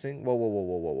or is missing. Whoa, whoa, whoa,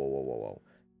 whoa, whoa, whoa, whoa, whoa, whoa.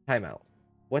 Time out.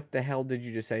 What the hell did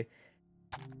you just say?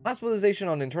 Hospitalization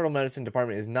on internal medicine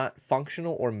department is not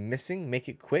functional or missing. Make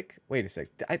it quick. Wait a sec.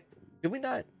 Did we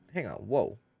not? Hang on.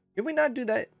 Whoa. Did we not do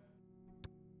that?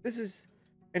 This is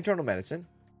internal medicine.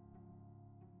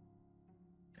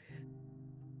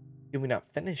 Did we not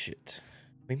finish it?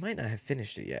 We might not have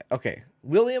finished it yet. Okay.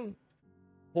 William,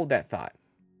 hold that thought.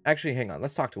 Actually, hang on.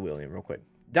 Let's talk to William real quick.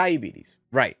 Diabetes.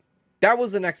 Right. That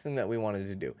was the next thing that we wanted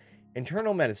to do.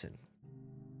 Internal medicine.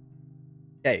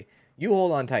 Hey, you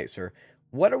hold on tight, sir.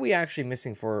 What are we actually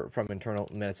missing from internal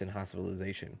medicine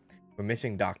hospitalization? We're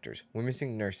missing doctors. We're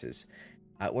missing nurses.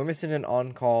 We're missing an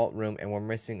on-call room, and we're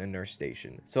missing a nurse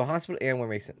station. So hospital, and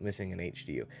we're missing an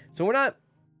HDU. So we're not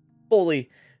fully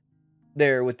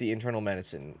there with the internal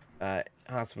medicine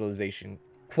hospitalization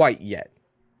quite yet.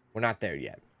 We're not there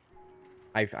yet.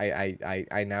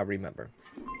 I now remember.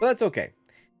 But that's okay.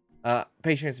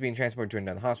 Patients being transported to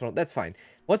another hospital. That's fine.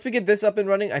 Once we get this up and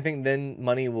running, I think then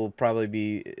money will probably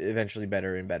be eventually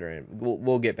better and better. And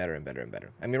we'll get better and better and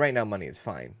better. I mean, right now money is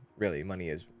fine. Really, money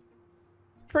is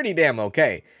pretty damn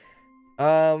okay.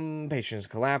 Patients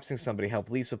collapsing. Somebody help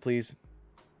Lisa, please.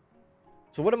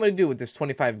 So what I'm going to do with this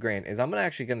 25 grand is I'm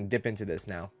actually going to dip into this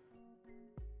now.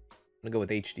 I'm going to go with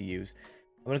HDUs.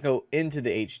 I'm going to go into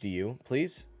the HDU,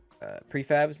 please.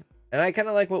 Prefabs. And I kind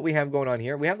of like what we have going on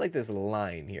here. We have like this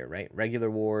line here, right? Regular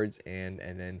wards and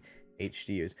then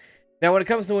HDUs. Now, when it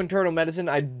comes to internal medicine,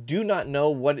 I do not know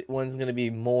what one's going to be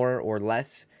more or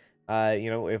less. You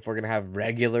know, if we're going to have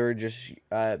regular just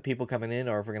people coming in,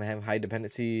 or if we're going to have high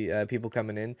dependency people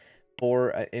coming in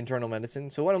for internal medicine.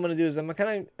 So what I'm going to do is I'm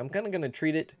kind of going to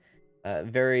treat it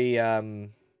very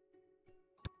I'm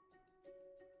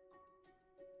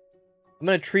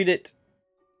going to treat it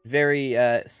very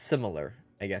similar,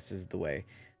 I guess is the way.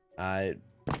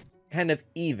 Kind of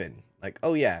even. Like,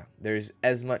 oh yeah, there's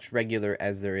as much regular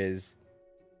as there is,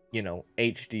 you know,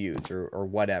 HDUs or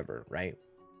whatever, right?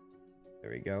 There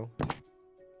we go.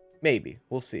 Maybe.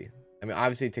 We'll see. I mean,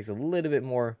 obviously it takes a little bit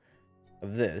more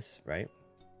of this, right?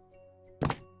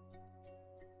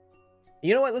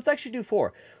 You know what? Let's actually do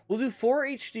 4. We'll do 4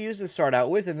 HDUs to start out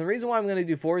with. And the reason why I'm going to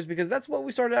do 4 is because that's what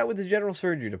we started out with the general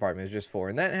surgery department, is just 4.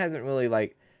 And that hasn't really,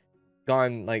 like,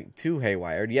 gone, like, too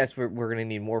haywire. Yes, we're going to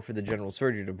need more for the general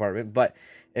surgery department, but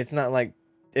it's not like...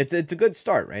 It's a good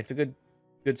start, right? It's a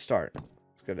good start.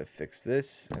 Let's go to fix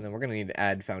this. And then we're going to need to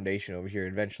add foundation over here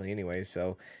eventually anyway,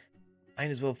 so... Might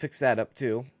as well fix that up,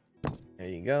 too. There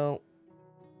you go.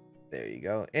 There you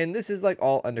go. And this is, like,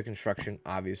 all under construction,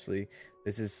 obviously.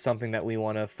 This is something that we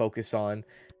want to focus on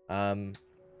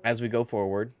as we go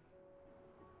forward.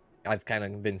 I've kind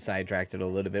of been sidetracked a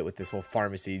little bit with this whole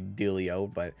pharmacy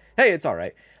dealio, but hey, it's all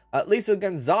right. Lisa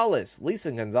Gonzalez.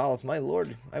 Lisa Gonzalez, my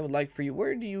lord, I would like for you.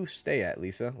 Where do you stay at,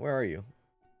 Lisa? Where are you?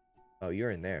 Oh,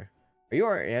 you're in there. Are you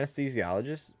our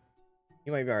anesthesiologist?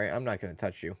 You might be all right. I'm not going to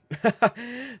touch you.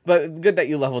 But good that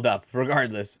you leveled up,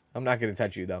 regardless. I'm not going to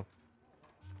touch you, though.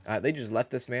 They just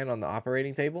left this man on the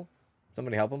operating table.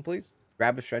 Somebody help him, please.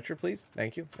 Grab a stretcher, please.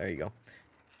 Thank you. There you go.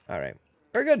 All right.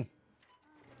 Very good.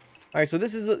 All right, so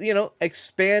this is, you know,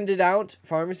 expanded out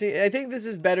pharmacy. I think this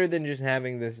is better than just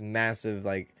having this massive,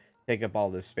 like, take up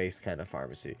all this space kind of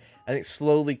pharmacy. I think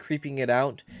slowly creeping it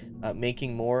out,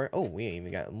 making more. Oh, we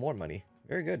even got more money.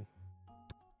 Very good.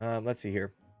 Let's see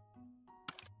here.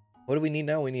 What do we need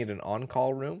now? We need an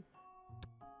on-call room.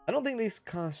 I don't think these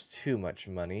cost too much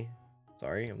money.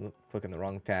 Sorry, I'm clicking the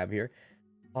wrong tab here.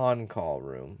 On-call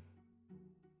room.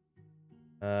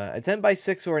 A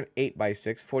 10x6 or an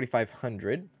 8x6,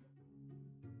 4,500.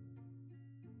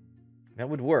 That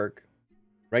would work.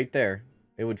 Right there.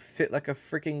 It would fit like a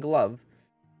freaking glove.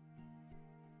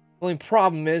 Only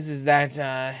problem is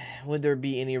that, would there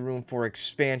be any room for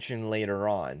expansion later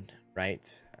on,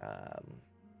 right?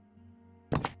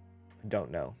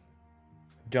 Don't know.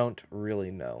 Don't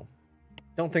really know.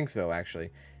 Don't think so,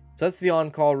 actually. So that's the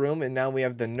on-call room, and now we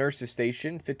have the nurses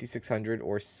station, 5,600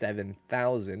 or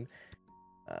 7,000.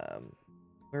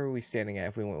 Where are we standing at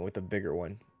if we went with a bigger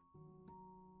one?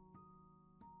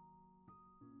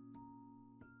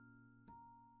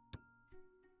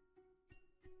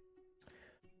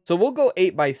 So we'll go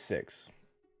 8x6.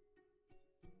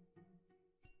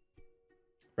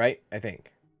 Right? I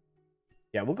think.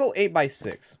 Yeah, we'll go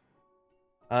 8x6.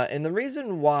 And the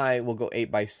reason why we'll go 8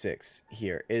 by 6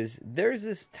 here is there's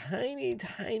this tiny,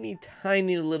 tiny,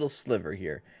 tiny little sliver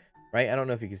here, right? I don't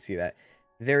know if you can see that.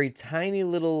 Very tiny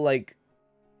little, like,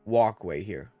 walkway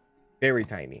here. Very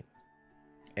tiny.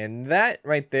 And that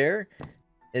right there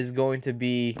is going to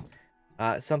be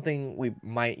something we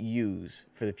might use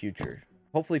for the future.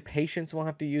 Hopefully patients won't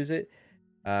have to use it.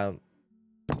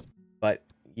 But,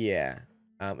 yeah.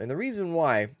 And the reason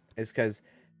why is because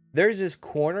there's this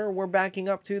corner we're backing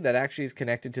up to that actually is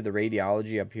connected to the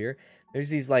radiology up here. There's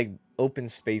these like open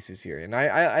spaces here. And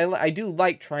I do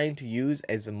like trying to use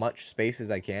as much space as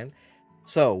I can.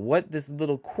 So what this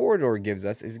little corridor gives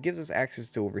us is it gives us access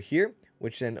to over here,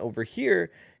 which then over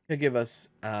here could give us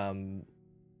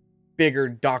bigger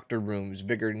doctor rooms,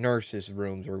 bigger nurses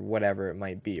rooms, or whatever it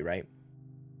might be, right?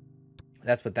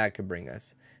 That's what that could bring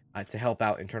us to help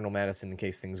out internal medicine in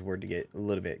case things were to get a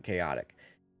little bit chaotic.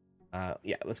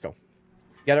 Yeah, let's go.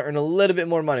 Got to earn a little bit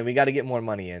more money. We got to get more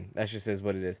money in. That just is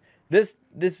what it is. This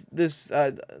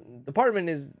department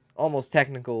is almost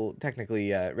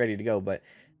technically ready to go, but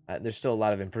there's still a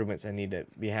lot of improvements that need to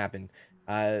be happen.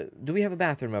 Do we have a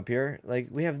bathroom up here? Like,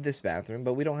 we have this bathroom,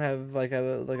 but we don't have like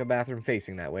a bathroom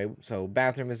facing that way. So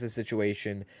bathroom is the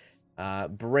situation.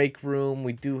 Break room.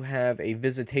 We do have a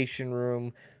visitation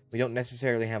room. We don't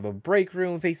necessarily have a break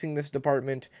room facing this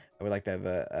department. I would like to have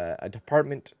a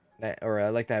department. Or I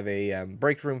like to have a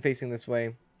break room facing this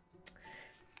way.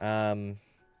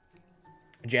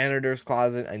 Janitor's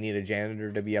closet. I need a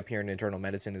janitor to be up here in internal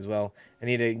medicine as well. I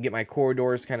need to get my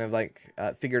corridors kind of like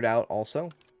figured out also.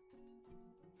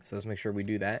 So let's make sure we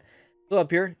do that. So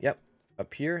up here, yep,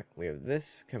 up here we have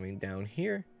this coming down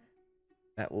here.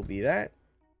 That will be that,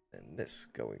 and this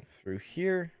going through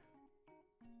here.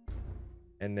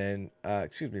 And then,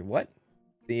 excuse me, what?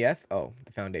 The F? Oh,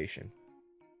 the foundation.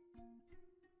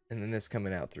 And then this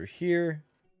coming out through here.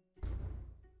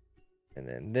 And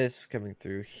then this coming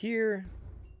through here.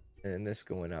 And then this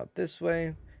going out this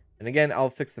way. And again, I'll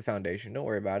fix the foundation. Don't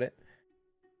worry about it.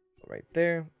 Right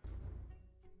there.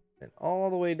 And all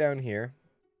the way down here.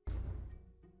 And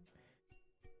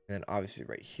then obviously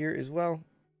right here as well.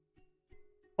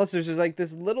 Plus there's just like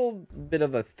this little bit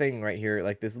of a thing right here.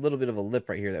 Like this little bit of a lip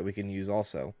right here that we can use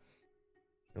also.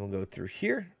 And we'll go through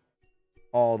here.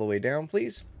 All the way down,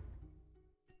 please.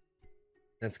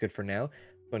 That's good for now.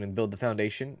 Go ahead and build the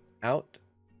foundation out.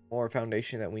 More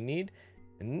foundation that we need.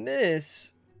 And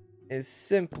this is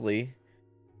simply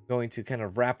going to kind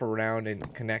of wrap around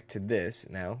and connect to this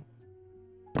now.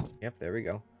 Yep, there we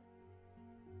go.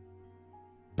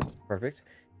 Perfect.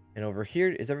 And over here,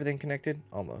 is everything connected?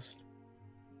 Almost.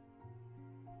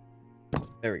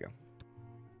 There we go.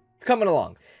 It's coming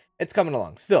along. It's coming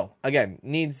along. Still, again,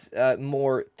 needs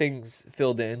more things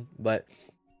filled in, but...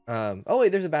 oh, wait,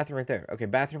 there's a bathroom right there. Okay,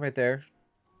 bathroom right there.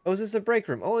 Oh, is this a break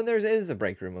room? Oh, and there is a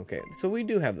break room. Okay, so we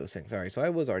do have those things. All right, so I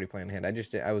was already playing hand.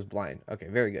 I was blind. Okay,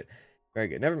 very good. Very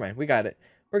good. Never mind. We got it.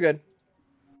 We're good.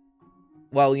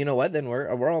 Well, you know what? Then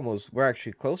we're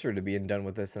actually closer to being done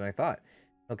with this than I thought.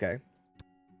 Okay.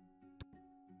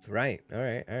 Right. All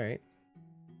right. All right.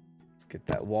 Let's get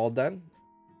that wall done.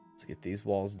 Let's get these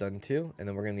walls done too. And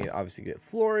then we're going to need obviously get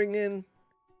flooring in.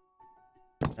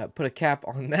 Put a cap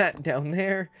on that down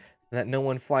there so that no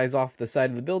one flies off the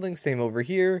side of the building. Same over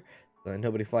here so that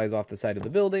nobody flies off the side of the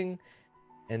building.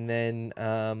 And then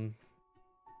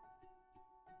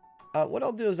what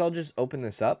I'll do is I'll just open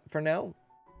this up for now.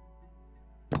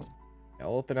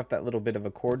 I'll open up that little bit of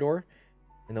a corridor,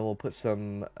 and then we'll put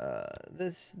some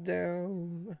this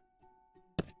down.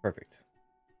 Perfect.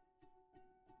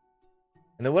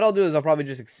 And then what I'll do is I'll probably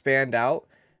just expand out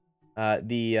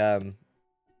the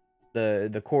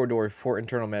corridor for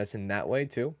internal medicine that way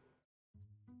too.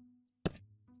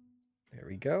 There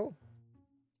we go.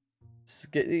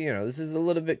 This is a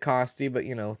little bit costly, but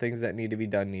things that need to be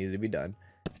done need to be done.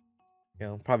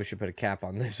 Probably should put a cap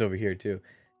on this over here too.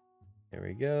 There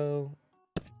we go.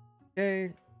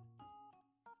 Okay.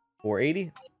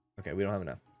 480. Okay, we don't have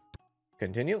enough.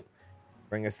 Continue.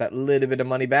 Bring us that little bit of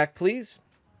money back, please.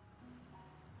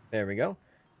 There we go.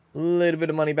 Little bit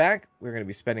of money back. We're going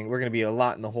to be a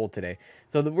lot in the hole today.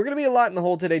 So we're going to be a lot in the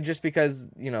hole today just because,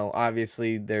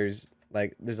 obviously there's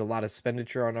a lot of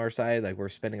expenditure on our side. Like, we're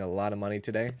spending a lot of money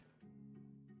today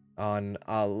on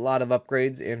a lot of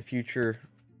upgrades and future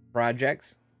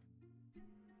projects.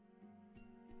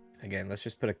 Again, let's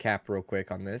just put a cap real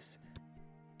quick on this.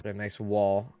 Put a nice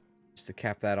wall just to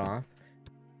cap that off.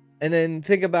 And then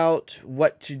think about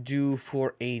what to do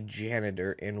for a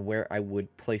janitor and where I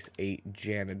would place a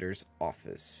janitor's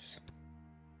office.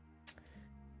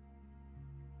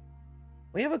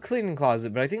 We have a cleaning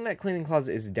closet, but I think that cleaning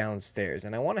closet is downstairs,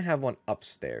 and I want to have one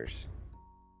upstairs.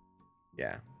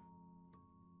 Yeah.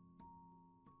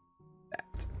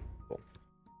 That. Cool.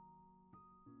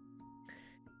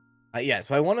 Yeah,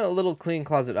 so I want a little clean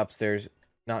closet upstairs,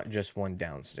 not just one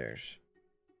downstairs.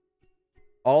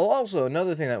 Also,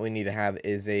 another thing that we need to have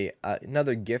is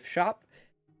another gift shop.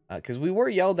 Because we were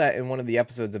yelled at in one of the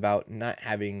episodes about not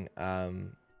having a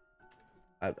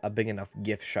big enough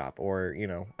gift shop, or, you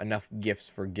know, enough gifts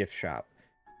for gift shop,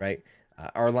 right?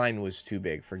 Our line was too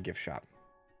big for gift shop.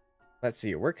 Let's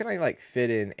see, where can I, like, fit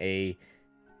in a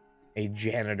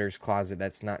janitor's closet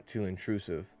that's not too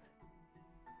intrusive?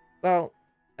 Well,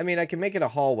 I mean, I can make it a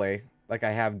hallway, like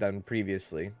I have done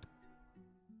previously. And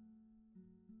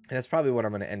that's probably what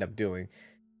I'm going to end up doing.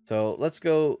 So let's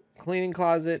go cleaning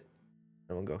closet,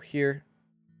 and we'll go here,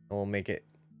 and we'll make it,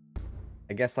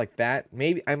 I guess, like that.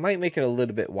 Maybe I might make it a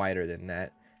little bit wider than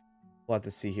that. We'll have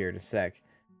to see here in a sec.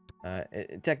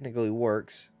 It technically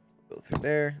works. Go through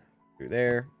there,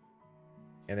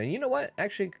 and then, you know what?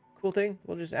 Actually, cool thing.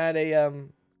 We'll just add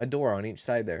a door on each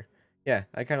side there. Yeah,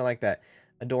 I kind of like that.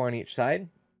 A door on each side,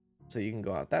 so you can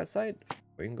go out that side,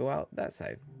 or you can go out that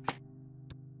side.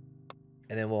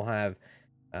 And then we'll have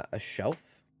a shelf,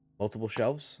 multiple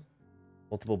shelves,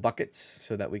 multiple buckets,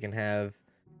 so that we can have,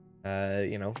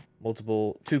 you know,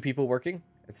 two people working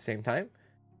at the same time.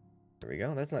 There we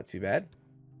go. That's not too bad.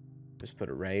 Just put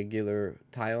a regular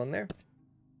tile in there.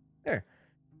 There.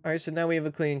 All right. So now we have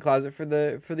a cleaning closet for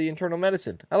the internal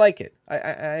medicine. I like it.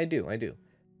 I do. I bet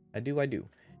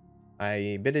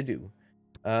I do.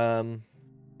 Yeah.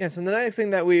 So the next thing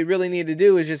that we really need to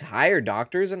do is just hire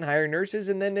doctors and hire nurses,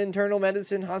 and then internal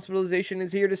medicine hospitalization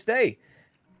is here to stay.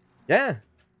 Yeah,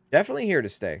 definitely here to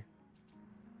stay.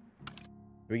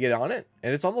 We get on it,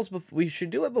 and it's almost. We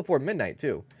should do it before midnight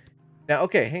too. Now,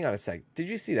 okay, hang on a sec. Did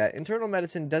you see that? Internal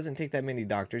medicine doesn't take that many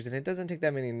doctors, and it doesn't take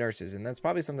that many nurses, and that's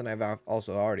probably something I've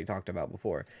also already talked about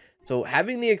before. So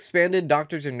having the expanded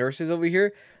doctors and nurses over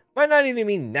here might not even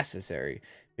be necessary,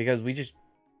 because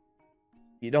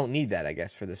you don't need that, I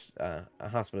guess, for this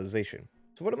hospitalization.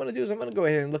 So what I'm going to do is I'm going to go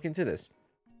ahead and look into this.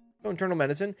 So internal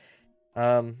medicine.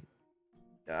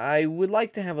 I would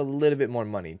like to have a little bit more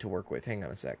money to work with. Hang on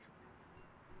a sec.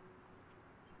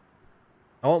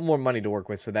 I want more money to work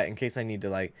with, so that in case I need to,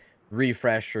 like,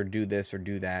 refresh or do this or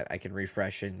do that, I can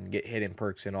refresh and get hidden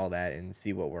perks and all that and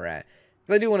see what we're at.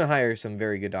 Because I do want to hire some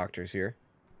very good doctors here.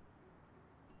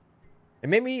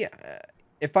 And maybe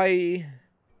if I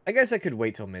guess I could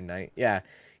wait till midnight. Yeah.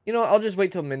 You know, I'll just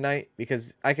wait till midnight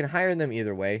because I can hire them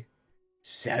either way.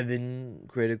 7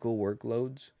 critical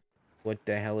workloads? What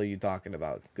the hell are you talking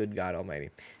about? Good God Almighty.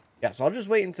 Yeah, so I'll just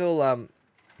wait until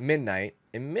midnight.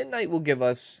 And midnight will give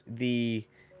us the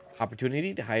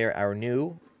opportunity to hire our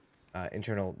new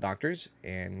internal doctors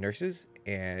and nurses.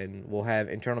 And we'll have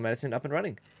internal medicine up and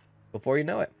running before you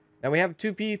know it. Now, we have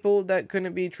 2 people that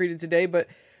couldn't be treated today, but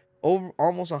over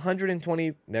almost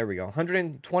 120, there we go,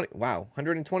 120, wow,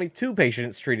 122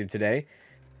 patients treated today.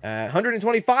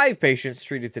 125 patients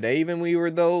treated today, even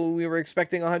though we were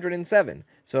expecting 107.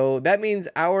 So that means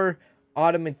our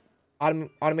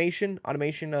automation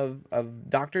of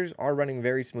doctors are running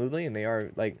very smoothly, and they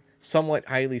are, like, somewhat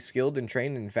highly skilled and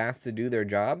trained and fast to do their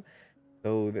job.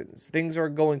 So things are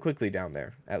going quickly down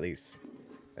there, at least.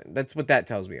 That's what that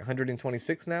tells me.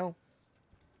 126 now.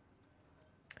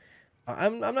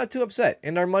 I'm not too upset,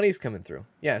 and our money's coming through.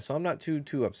 Yeah, so I'm not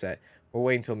too upset. We'll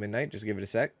wait until midnight. Just give it a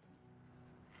sec.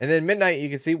 And then midnight, you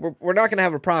can see we're not gonna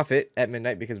have a profit at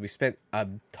midnight because we spent a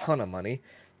ton of money,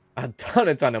 a ton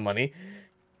of money.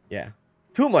 Yeah,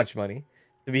 too much money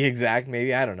to be exact.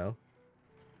 Maybe, I don't know.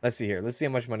 Let's see here. Let's see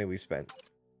how much money we spent.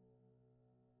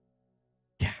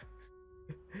 Yeah,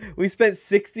 we spent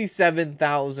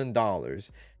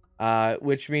 $67,000.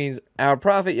 Which means our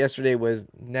profit yesterday was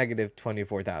negative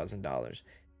 $24,000.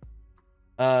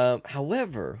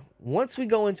 However, once we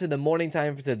go into the morning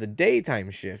time to the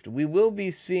daytime shift, we will be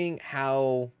seeing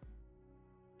how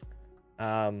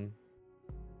our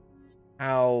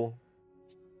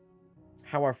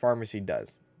pharmacy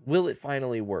does. Will it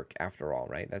finally work after all,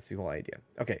 right? That's the whole idea.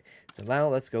 Okay, so now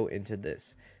let's go into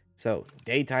this. So,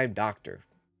 daytime doctor.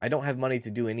 I don't have money to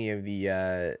do any of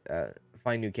the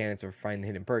find new candidates or find the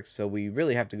hidden perks, so we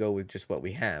really have to go with just what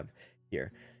we have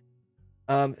here.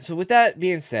 So with that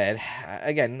being said,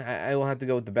 again, I will have to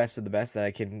go with the best of the best that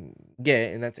I can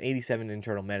get, and that's 87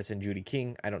 internal medicine, Judy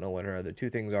King. I don't know what her other 2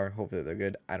 things are. Hopefully they're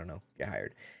good. I don't know. Get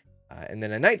hired. And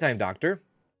then a nighttime doctor,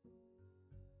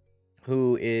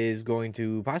 who is going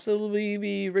to possibly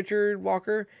be Richard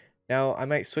Walker. Now, I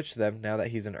might switch them now that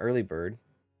he's an early bird.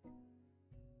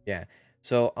 Yeah.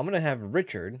 So I'm going to have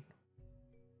Richard,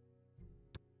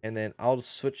 and then I'll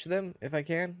switch them if I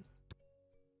can.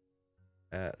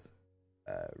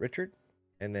 Richard.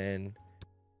 And then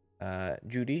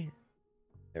Judy.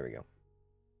 There we go.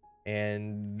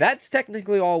 And that's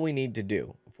technically all we need to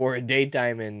do for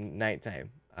daytime and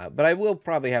nighttime. But I will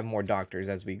probably have more doctors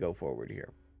as we go forward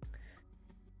here.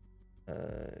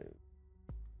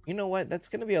 You know what? That's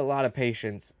going to be a lot of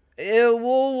patients.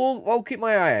 I'll keep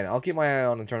my eye on it. I'll keep my eye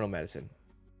on internal medicine.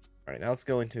 All right, now let's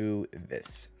go into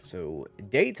this. So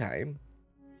daytime,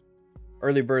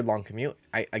 early bird, long commute.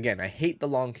 Again, I hate the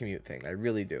long commute thing. I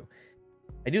really do.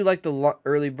 I do like the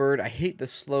early bird. I hate the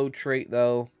slow trait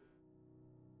though.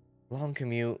 Long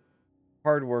commute,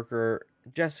 hard worker.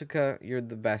 Jessica, you're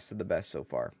the best of the best so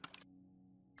far.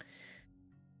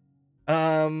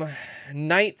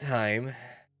 Nighttime.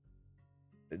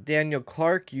 Daniel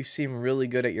Clark, you seem really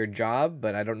good at your job,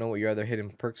 but I don't know what your other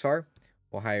hidden perks are.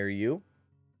 We'll hire you.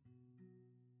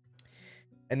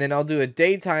 And then I'll do a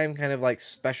daytime kind of like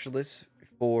specialist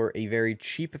for a very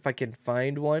cheap, if I can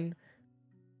find one.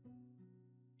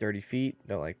 30 feet,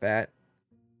 don't like that.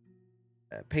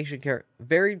 Patient care,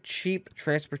 very cheap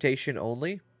transportation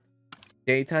only.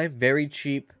 Daytime, very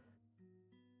cheap.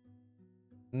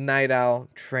 Night owl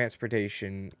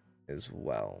transportation as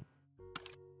well.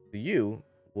 You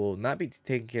will not be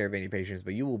taking care of any patients,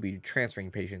 but you will be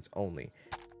transferring patients only.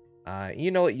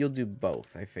 You know what? You'll do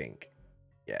both, I think.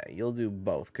 Yeah, you'll do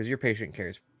both because your patient care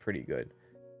is pretty good.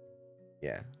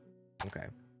 Yeah. Okay.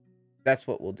 That's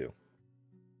what we'll do.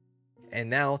 And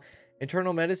now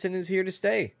internal medicine is here to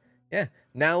stay. Yeah.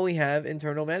 Now we have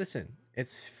internal medicine.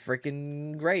 It's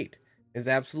freaking great. It's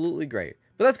absolutely great.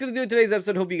 But that's going to do it today's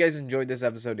episode. Hope you guys enjoyed this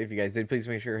episode. If you guys did, please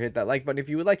make sure to hit that like button. If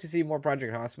you would like to see more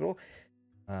Project Hospital,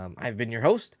 I've been your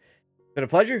host. It's been a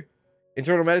pleasure.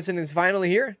 Internal medicine is finally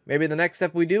here. Maybe the next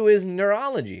step we do is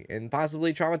neurology and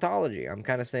possibly traumatology. I'm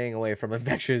kind of staying away from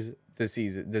infectious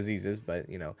diseases, but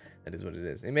you know, that is what it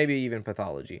is. And maybe even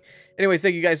pathology. Anyways,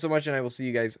 thank you guys so much, and I will see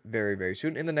you guys very, very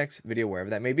soon in the next video, wherever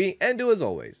that may be. And do as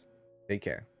always, take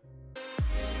care.